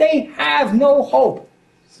unbelievers. They have no hope.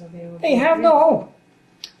 They have no hope.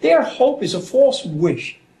 Their hope is a false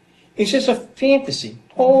wish. It's just a fantasy.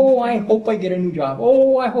 Oh, I hope I get a new job.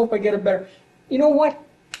 Oh, I hope I get a better... You know what?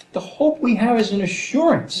 The hope we have is an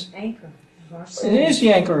assurance. Anchor of our soul. And it is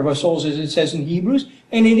the anchor of our souls, as it says in Hebrews.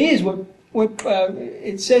 And it is what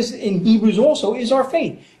it says in Hebrews also, is our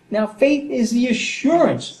faith. Now, faith is the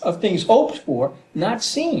assurance of things hoped for, not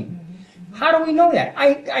seen. How do we know that?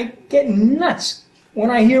 I get nuts when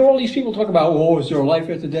I hear all these people talk about, oh, is there a life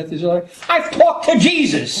after death? Is there a life? I've talked to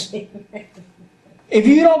Jesus. If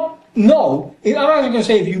you don't know, I'm not going to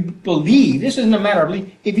say if you believe, this isn't a matter of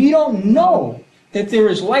belief. If you don't know that there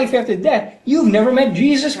is life after death, you've never met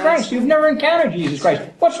Jesus Christ. You've never encountered Jesus Christ.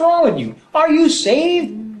 What's wrong with you? Are you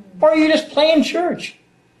saved? Or are you just playing church?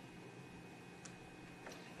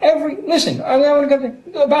 Listen, I want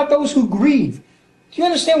to go about those who grieve. Do you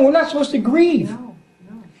understand? We're not supposed to grieve. No.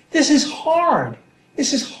 This is hard.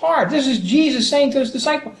 This is hard. This is Jesus saying to his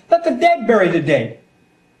disciples, let the dead bury the dead.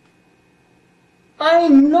 I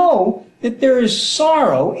know that there is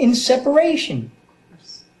sorrow in separation.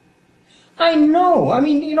 I know. I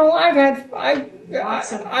mean, you know, I've had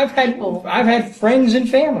friends and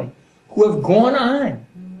family who have gone on.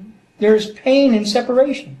 There's pain in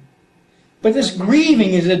separation. But this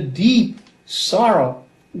grieving is a deep sorrow.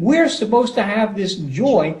 We're supposed to have this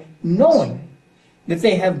joy knowing that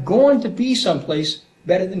they have gone to be someplace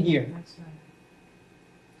better than here.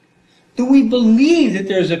 Do we believe that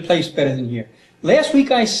there's a place better than here? Last week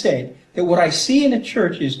I said that what I see in the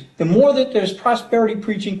church is the more that there's prosperity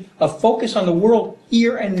preaching, a focus on the world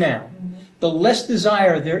here and now, the less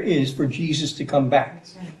desire there is for Jesus to come back.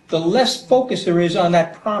 The less focus there is on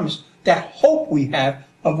that promise, that hope we have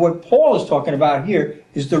of what Paul is talking about here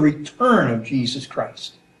is the return of Jesus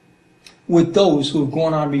Christ with those who have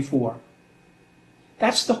gone on before.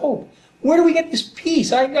 That's the hope. Where do we get this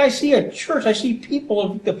peace? I see a church, I see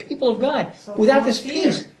the people of God without this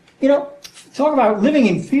peace. You know, talk about living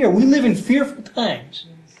in fear. We live in fearful times.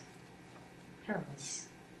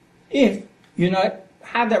 If you not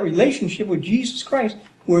have that relationship with Jesus Christ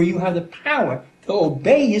where you have the power to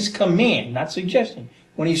obey his command, not suggestion,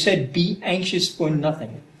 when he said, be anxious for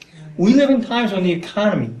nothing. We live in times when the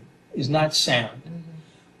economy is not sound,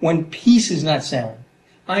 when peace is not sound.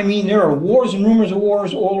 I mean, there are wars and rumors of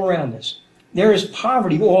wars all around us. There is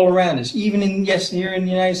poverty all around us, even here in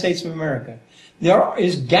the United States of America. There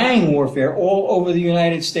is gang warfare all over the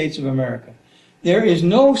United States of America. There is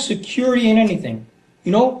no security in anything.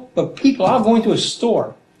 You know, but people, I'll go into a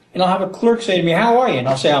store, and I'll have a clerk say to me, how are you? And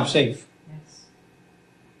I'll say, I'm safe.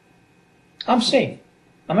 I'm safe.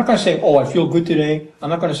 I'm not going to say, oh, I feel good today. I'm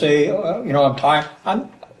not going to say, I'm tired.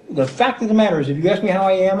 The fact of the matter is, if you ask me how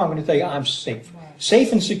I am, I'm going to tell you I'm safe.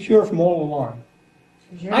 Safe and secure from all alarm.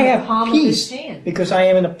 I have peace because I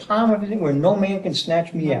am in the palm of his hand where no man can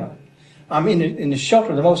snatch me out. I'm in the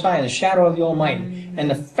shelter of the Most High, in the shadow of the Almighty. And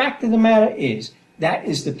the fact of the matter is, that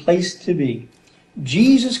is the place to be.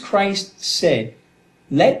 Jesus Christ said,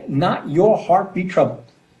 let not your heart be troubled.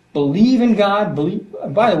 Believe in God.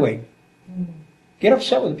 By the way, get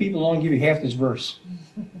upset with the people who only give you half this verse.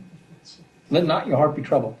 Let not your heart be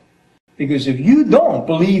troubled. Because if you don't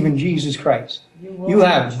believe in Jesus Christ, you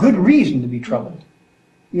have good reason to be troubled.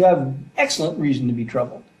 You have excellent reason to be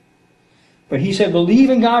troubled. But he said, believe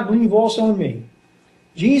in God, believe also in me.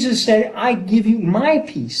 Jesus said, I give you my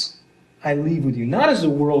peace. I leave with you. Not as the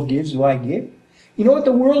world gives do I give. You know what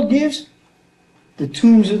the world gives? The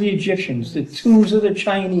tombs of the Egyptians, the tombs of the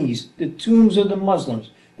Chinese, the tombs of the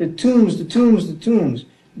Muslims, the tombs.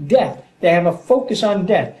 Death. They have a focus on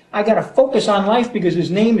death. I got to focus on life because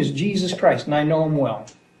his name is Jesus Christ, and I know him well.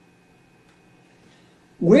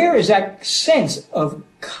 Where is that sense of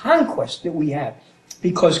conquest that we have?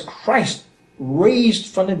 Because Christ raised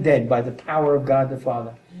from the dead by the power of God the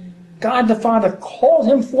Father. God the Father called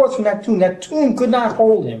him forth from that tomb. That tomb could not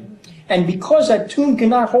hold him. And because that tomb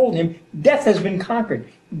cannot hold him, death has been conquered.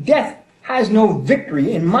 Death has no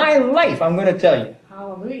victory in my life, I'm going to tell you.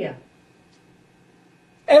 Hallelujah.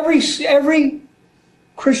 Every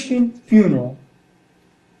Christian funeral,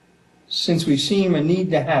 since we seem a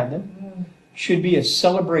need to have them, should be a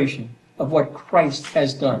celebration of what Christ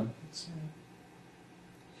has done.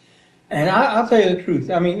 And I'll tell you the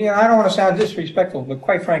truth. I mean, I don't want to sound disrespectful, but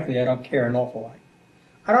quite frankly, I don't care an awful lot.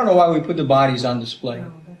 I don't know why we put the bodies on display.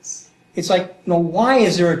 No, It's like, why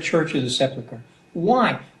is there a church of the sepulchre?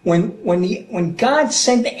 Why? When God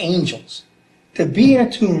sent the angels to be in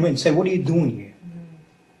a tomb and say, what are you doing here?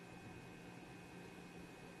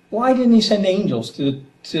 Why didn't he send angels to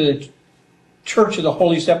the church of the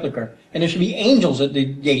Holy Sepulchre? And there should be angels at the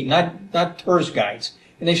gate, not tourist guides.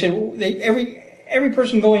 And they said, every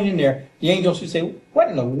person going in there, the angels should say, what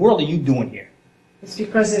in the world are you doing here? It's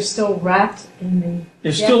because they're still wrapped in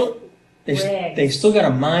They still got a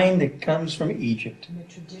mind that comes from Egypt. the They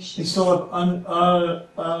tradition. still have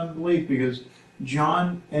unbelief because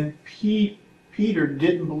John and Peter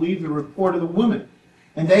didn't believe the report of the women.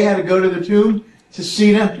 And they had to go to the tomb to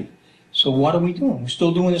see it empty. So what are we doing? We're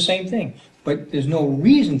still doing the same thing. But there's no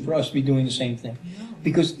reason for us to be doing the same thing.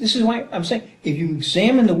 Because this is why I'm saying, if you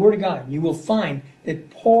examine the Word of God, you will find that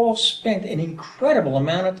Paul spent an incredible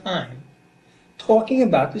amount of time talking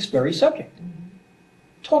about this very subject.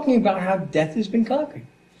 Talking about how death has been conquered.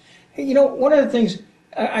 Hey, one of the things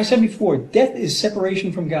I said before, death is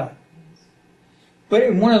separation from God. But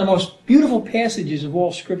in one of the most beautiful passages of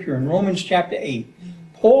all Scripture, in Romans chapter 8,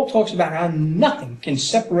 Paul talks about how nothing can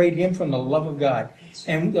separate him from the love of God.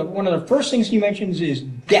 And one of the first things he mentions is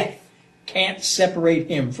death can't separate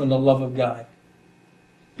him from the love of God.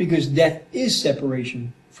 Because death is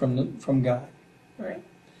separation from God. Right?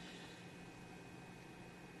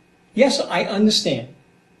 Yes, I understand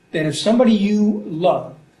that if somebody you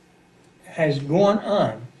love has gone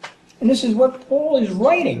on, and this is what Paul is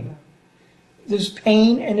writing, there's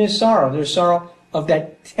pain and there's sorrow. There's sorrow of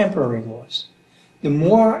that temporary loss. The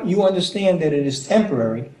more you understand that it is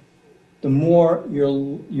temporary, the more your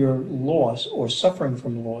loss or suffering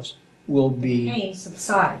from loss will be... Pain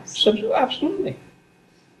subsides. Absolutely.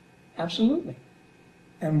 Absolutely.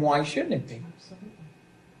 And why shouldn't it be? Absolutely.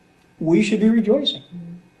 We should be rejoicing.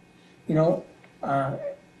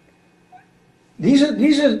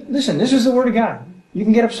 Listen, this is the Word of God. You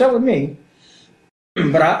can get upset with me,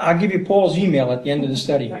 but I'll give you Paul's email at the end of the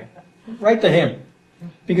study here. Write to him.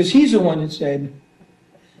 Because he's the one that said,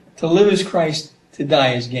 to live is Christ, to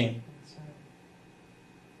die is gain.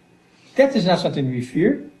 Death is not something to be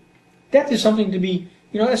feared. Death is something to be,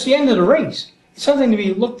 that's the end of the race. It's something to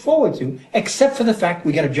be looked forward to, except for the fact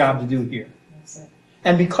we got a job to do here. That's it.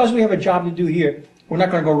 And because we have a job to do here, we're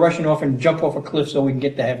not going to go rushing off and jump off a cliff so we can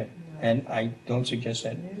get to heaven. And I don't suggest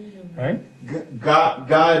that. All right?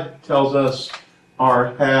 God tells us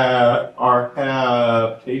our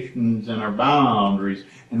habitations and our boundaries,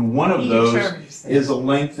 and one of those is the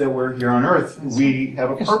length that we're here on earth. We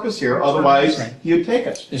have a purpose here, otherwise He'd take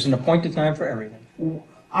us. There's an appointed time for everything.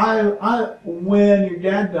 When your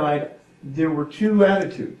dad died, there were two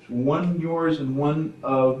attitudes, one yours and one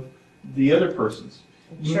of the other person's.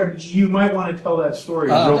 Church. You might want to tell that story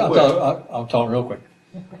real quick. I'll tell it real quick.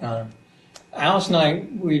 Alice and I,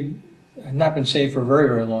 we had not been saved for a very,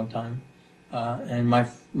 very long time. And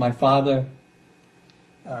my father,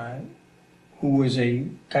 who was a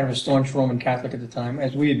kind of a staunch Roman Catholic at the time,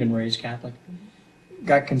 as we had been raised Catholic,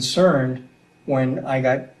 got concerned when I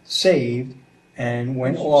got saved and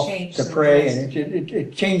went off to pray, and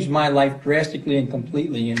it changed my life drastically and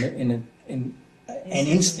completely in an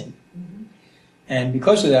instant. And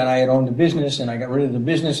because of that, I had owned a business, and I got rid of the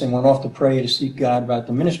business and went off to pray to seek God about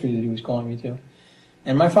the ministry that He was calling me to.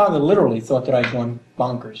 And my father literally thought that I'd gone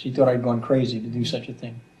bonkers. He thought I'd gone crazy to do such a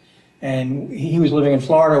thing. And he was living in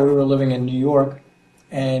Florida, we were living in New York,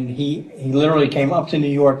 and he literally came up to New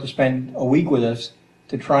York to spend a week with us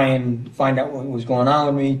to try and find out what was going on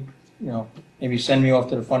with me, maybe send me off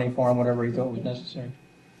to the funny farm, whatever he thought was necessary.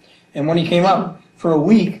 And when he came up for a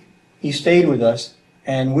week, he stayed with us.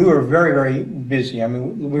 And we were very, very busy. I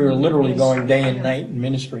mean, we were literally going day and night in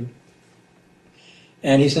ministry.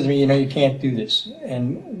 And he said to me, you can't do this.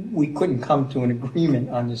 And we couldn't come to an agreement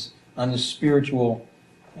on this spiritual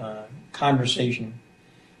conversation.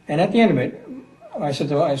 And at the end of it, I said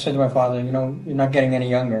to my father, you're not getting any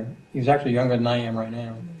younger. He was actually younger than I am right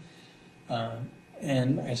now.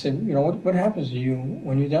 And I said, what happens to you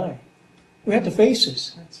when you die? We have to face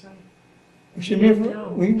this. That's right. We should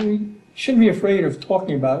shouldn't be afraid of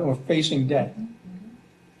talking about or facing death.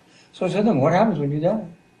 So I said to him, what happens when you die?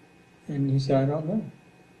 And he said, I don't know.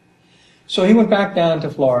 So he went back down to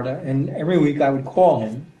Florida, and every week I would call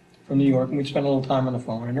him from New York, and we'd spend a little time on the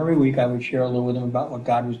phone. And every week I would share a little with him about what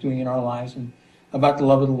God was doing in our lives and about the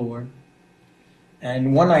love of the Lord.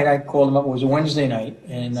 And one night I called him up, it was a Wednesday night,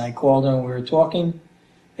 and I called him, we were talking,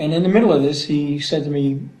 and in the middle of this, he said to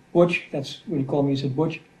me, Butch, that's what he called me, he said,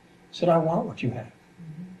 Butch, he said, I want what you have.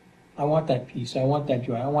 I want that peace, I want that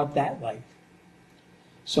joy, I want that life.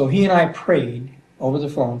 So he and I prayed over the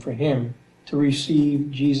phone for him to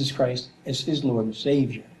receive Jesus Christ as his Lord and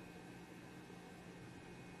Savior.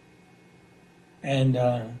 And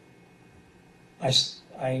I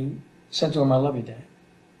said to him, I love you, Dad.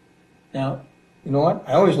 Now, you know what?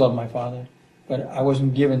 I always loved my father, but I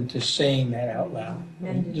wasn't given to saying that out loud.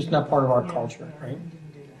 Right? Just not part of our culture, right?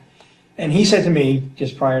 And he said to me,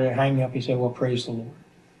 just prior to hanging up, he said, well, praise the Lord.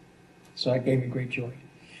 So that gave me great joy.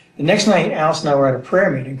 The next night, Alice and I were at a prayer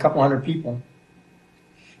meeting, a couple hundred people.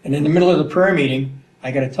 And in the middle of the prayer meeting, I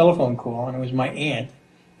got a telephone call, and it was my aunt.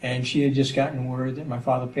 And she had just gotten word that my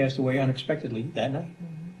father passed away unexpectedly that night.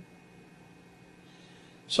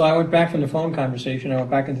 So I went back from the phone conversation, I went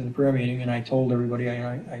back into the prayer meeting, and I told everybody,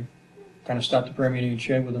 I kind of stopped the prayer meeting and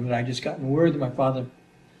shared with them that I just gotten word that my father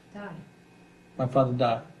died. My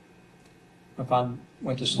father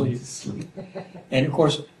went to sleep. And of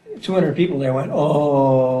course, 200 people there went,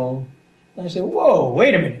 oh. And I said, whoa,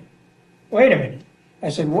 wait a minute. I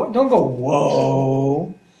said, what? Don't go,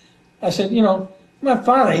 whoa. I said, you know, my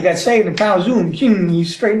father, he got saved in Pao Zoom,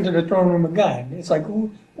 he's straight into the throne room of God. It's like,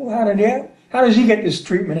 how does he get this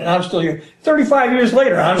treatment and I'm still here? 35 years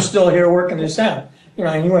later, I'm still here working this out. You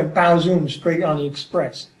know, and he went Pao Zoom straight on the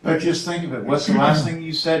express. But just think of it. What's the last thing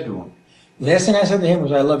you said to him? Last thing I said to him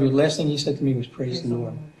was, I love you. The last thing he said to me was, praise the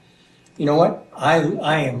Lord. You know what? I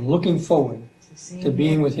am looking forward to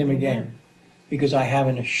being with him again because I have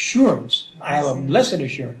an assurance. I have a blessed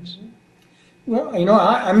assurance. Well, you know,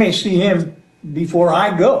 I may see him before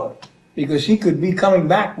I go because he could be coming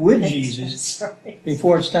back with Jesus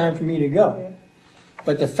before it's time for me to go.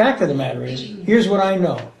 But the fact of the matter is, here's what I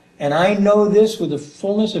know. And I know this with the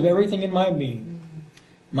fullness of everything in my being.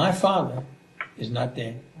 My father is not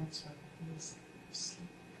dead.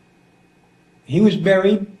 He was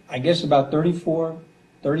buried, I guess, about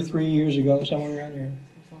 33 years ago, somewhere around here.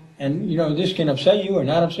 And, you know, this can upset you or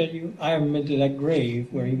not upset you. I haven't been to that grave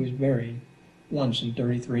where he was buried once in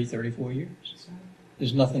 34 years.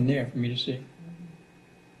 There's nothing there for me to see.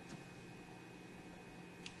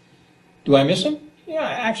 Do I miss him? Yeah,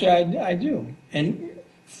 actually, I do. And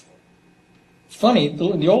funny,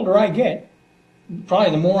 the older I get,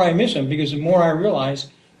 probably the more I miss him because the more I realize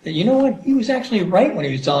that, you know what, he was actually right when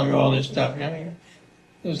he was telling me all this stuff. I mean,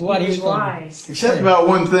 there's a lot he was wise. Except about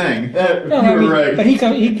one thing. You were right. But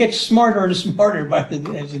he gets smarter and smarter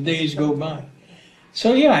as the days go by.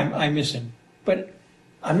 So yeah, I miss him. But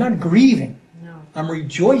I'm not grieving. No. I'm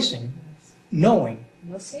rejoicing, knowing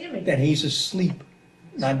that he's asleep,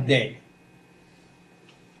 not dead.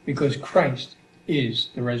 Because Christ is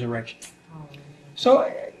the resurrection.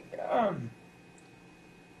 So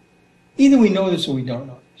either we know this or we don't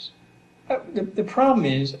know this. The problem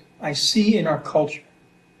is, I see in our culture,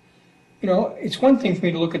 you know, it's one thing for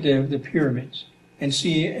me to look at the pyramids and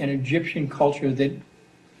see an Egyptian culture that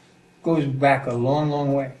goes back a long,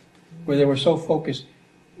 long way, where they were so focused.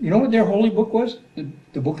 You know what their holy book was?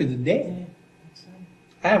 The book of the dead.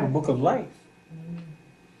 I have a book of life.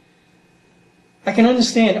 I can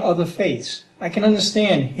understand other faiths. I can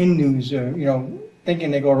understand Hindus, you know,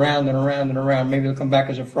 thinking they go around and around and around. Maybe they'll come back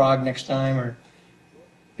as a frog next time, or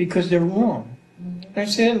because they're wrong. And I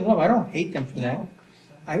say, love, I don't hate them for that.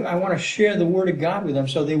 I want to share the Word of God with them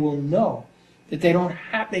so they will know that they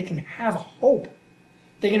can have hope.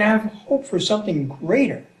 They can have hope for something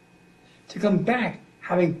greater. To come back,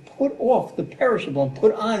 having put off the perishable and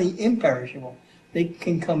put on the imperishable, they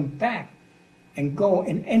can come back and go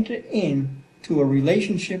and enter into a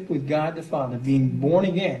relationship with God the Father, being born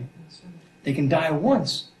again. They can die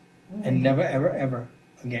once and never, ever, ever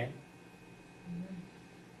again.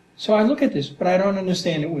 So I look at this, but I don't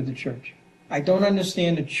understand it with the church. I don't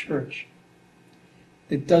understand a church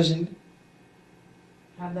that doesn't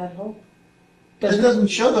have that hope. It doesn't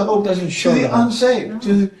show the hope doesn't show to the the hope. unsaved,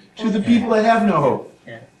 to the people that have no hope.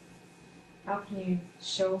 Yeah. How can you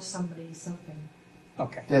show somebody something?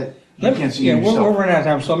 Okay. That you can't see we're yourself. running out of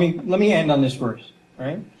time, so let me end on this verse. All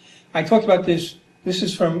right. I talked about this. This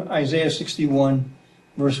is from Isaiah 61,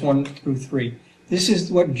 verse 1 through 3. This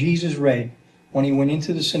is what Jesus read when he went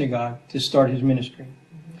into the synagogue to start his ministry.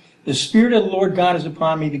 The Spirit of the Lord God is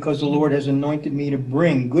upon me, because the Lord has anointed me to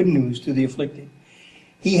bring good news to the afflicted.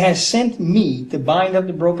 He has sent me to bind up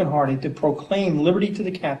the brokenhearted, to proclaim liberty to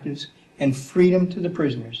the captives and freedom to the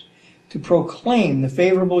prisoners, to proclaim the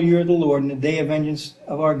favorable year of the Lord and the day of vengeance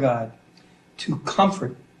of our God, to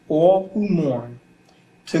comfort all who mourn,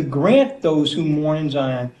 to grant those who mourn in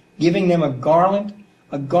Zion, giving them a garland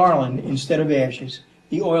instead of ashes,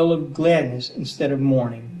 the oil of gladness instead of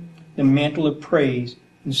mourning, the mantle of praise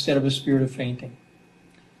instead of a spirit of fainting.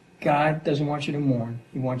 God doesn't want you to mourn.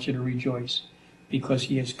 He wants you to rejoice, because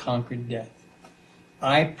he has conquered death.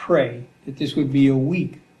 I pray that this would be a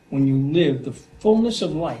week when you live the fullness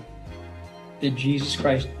of life that Jesus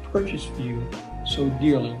Christ purchased for you so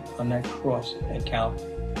dearly on that cross at Calvary.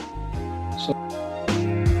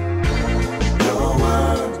 Your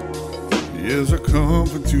word is a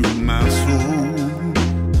comfort to my soul.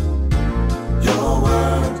 Your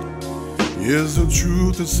word is the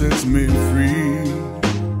truth that sets me free.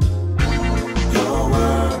 Your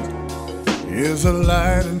word is a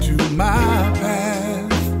light into my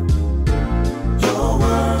path. Your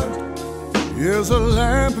word is a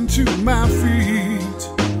lamp into my